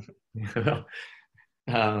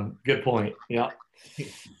 Good point. Yeah.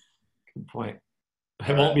 Good point.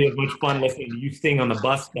 It won't be as much fun listening to you sing on the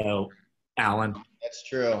bus, though, Alan. That's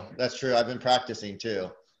true. That's true. I've been practicing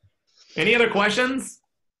too. Any other questions?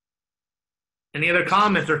 Any other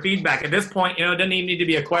comments or feedback? At this point, it doesn't even need to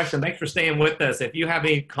be a question. Thanks for staying with us. If you have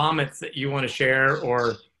any comments that you want to share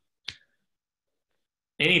or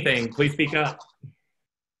anything, please speak up.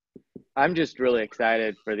 I'm just really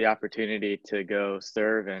excited for the opportunity to go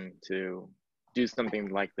serve and to do something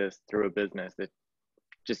like this through a business. It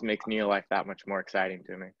just makes Neo Life that much more exciting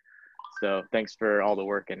to me. So thanks for all the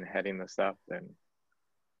work and heading this up. And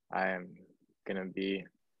I am going to be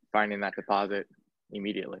finding that deposit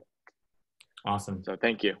immediately. Awesome. So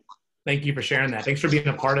thank you. Thank you for sharing that. Thanks for being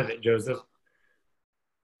a part of it, Joseph.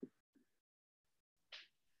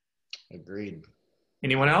 Agreed.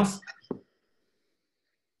 Anyone else?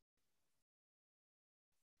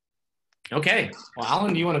 Okay. Well,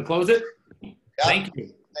 Alan, do you want to close it? Yep. Thank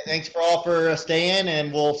you. Thanks for all for staying,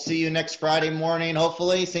 and we'll see you next Friday morning,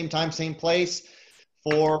 hopefully, same time, same place,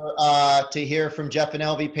 to hear from Jeff and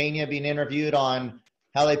LV Pena being interviewed on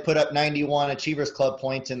how they put up 91 Achievers Club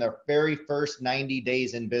points in their very first 90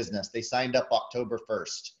 days in business. They signed up October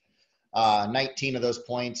 1st. 19 of those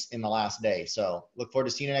points in the last day. So look forward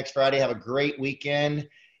to seeing you next Friday. Have a great weekend,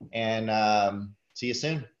 and see you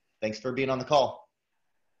soon. Thanks for being on the call.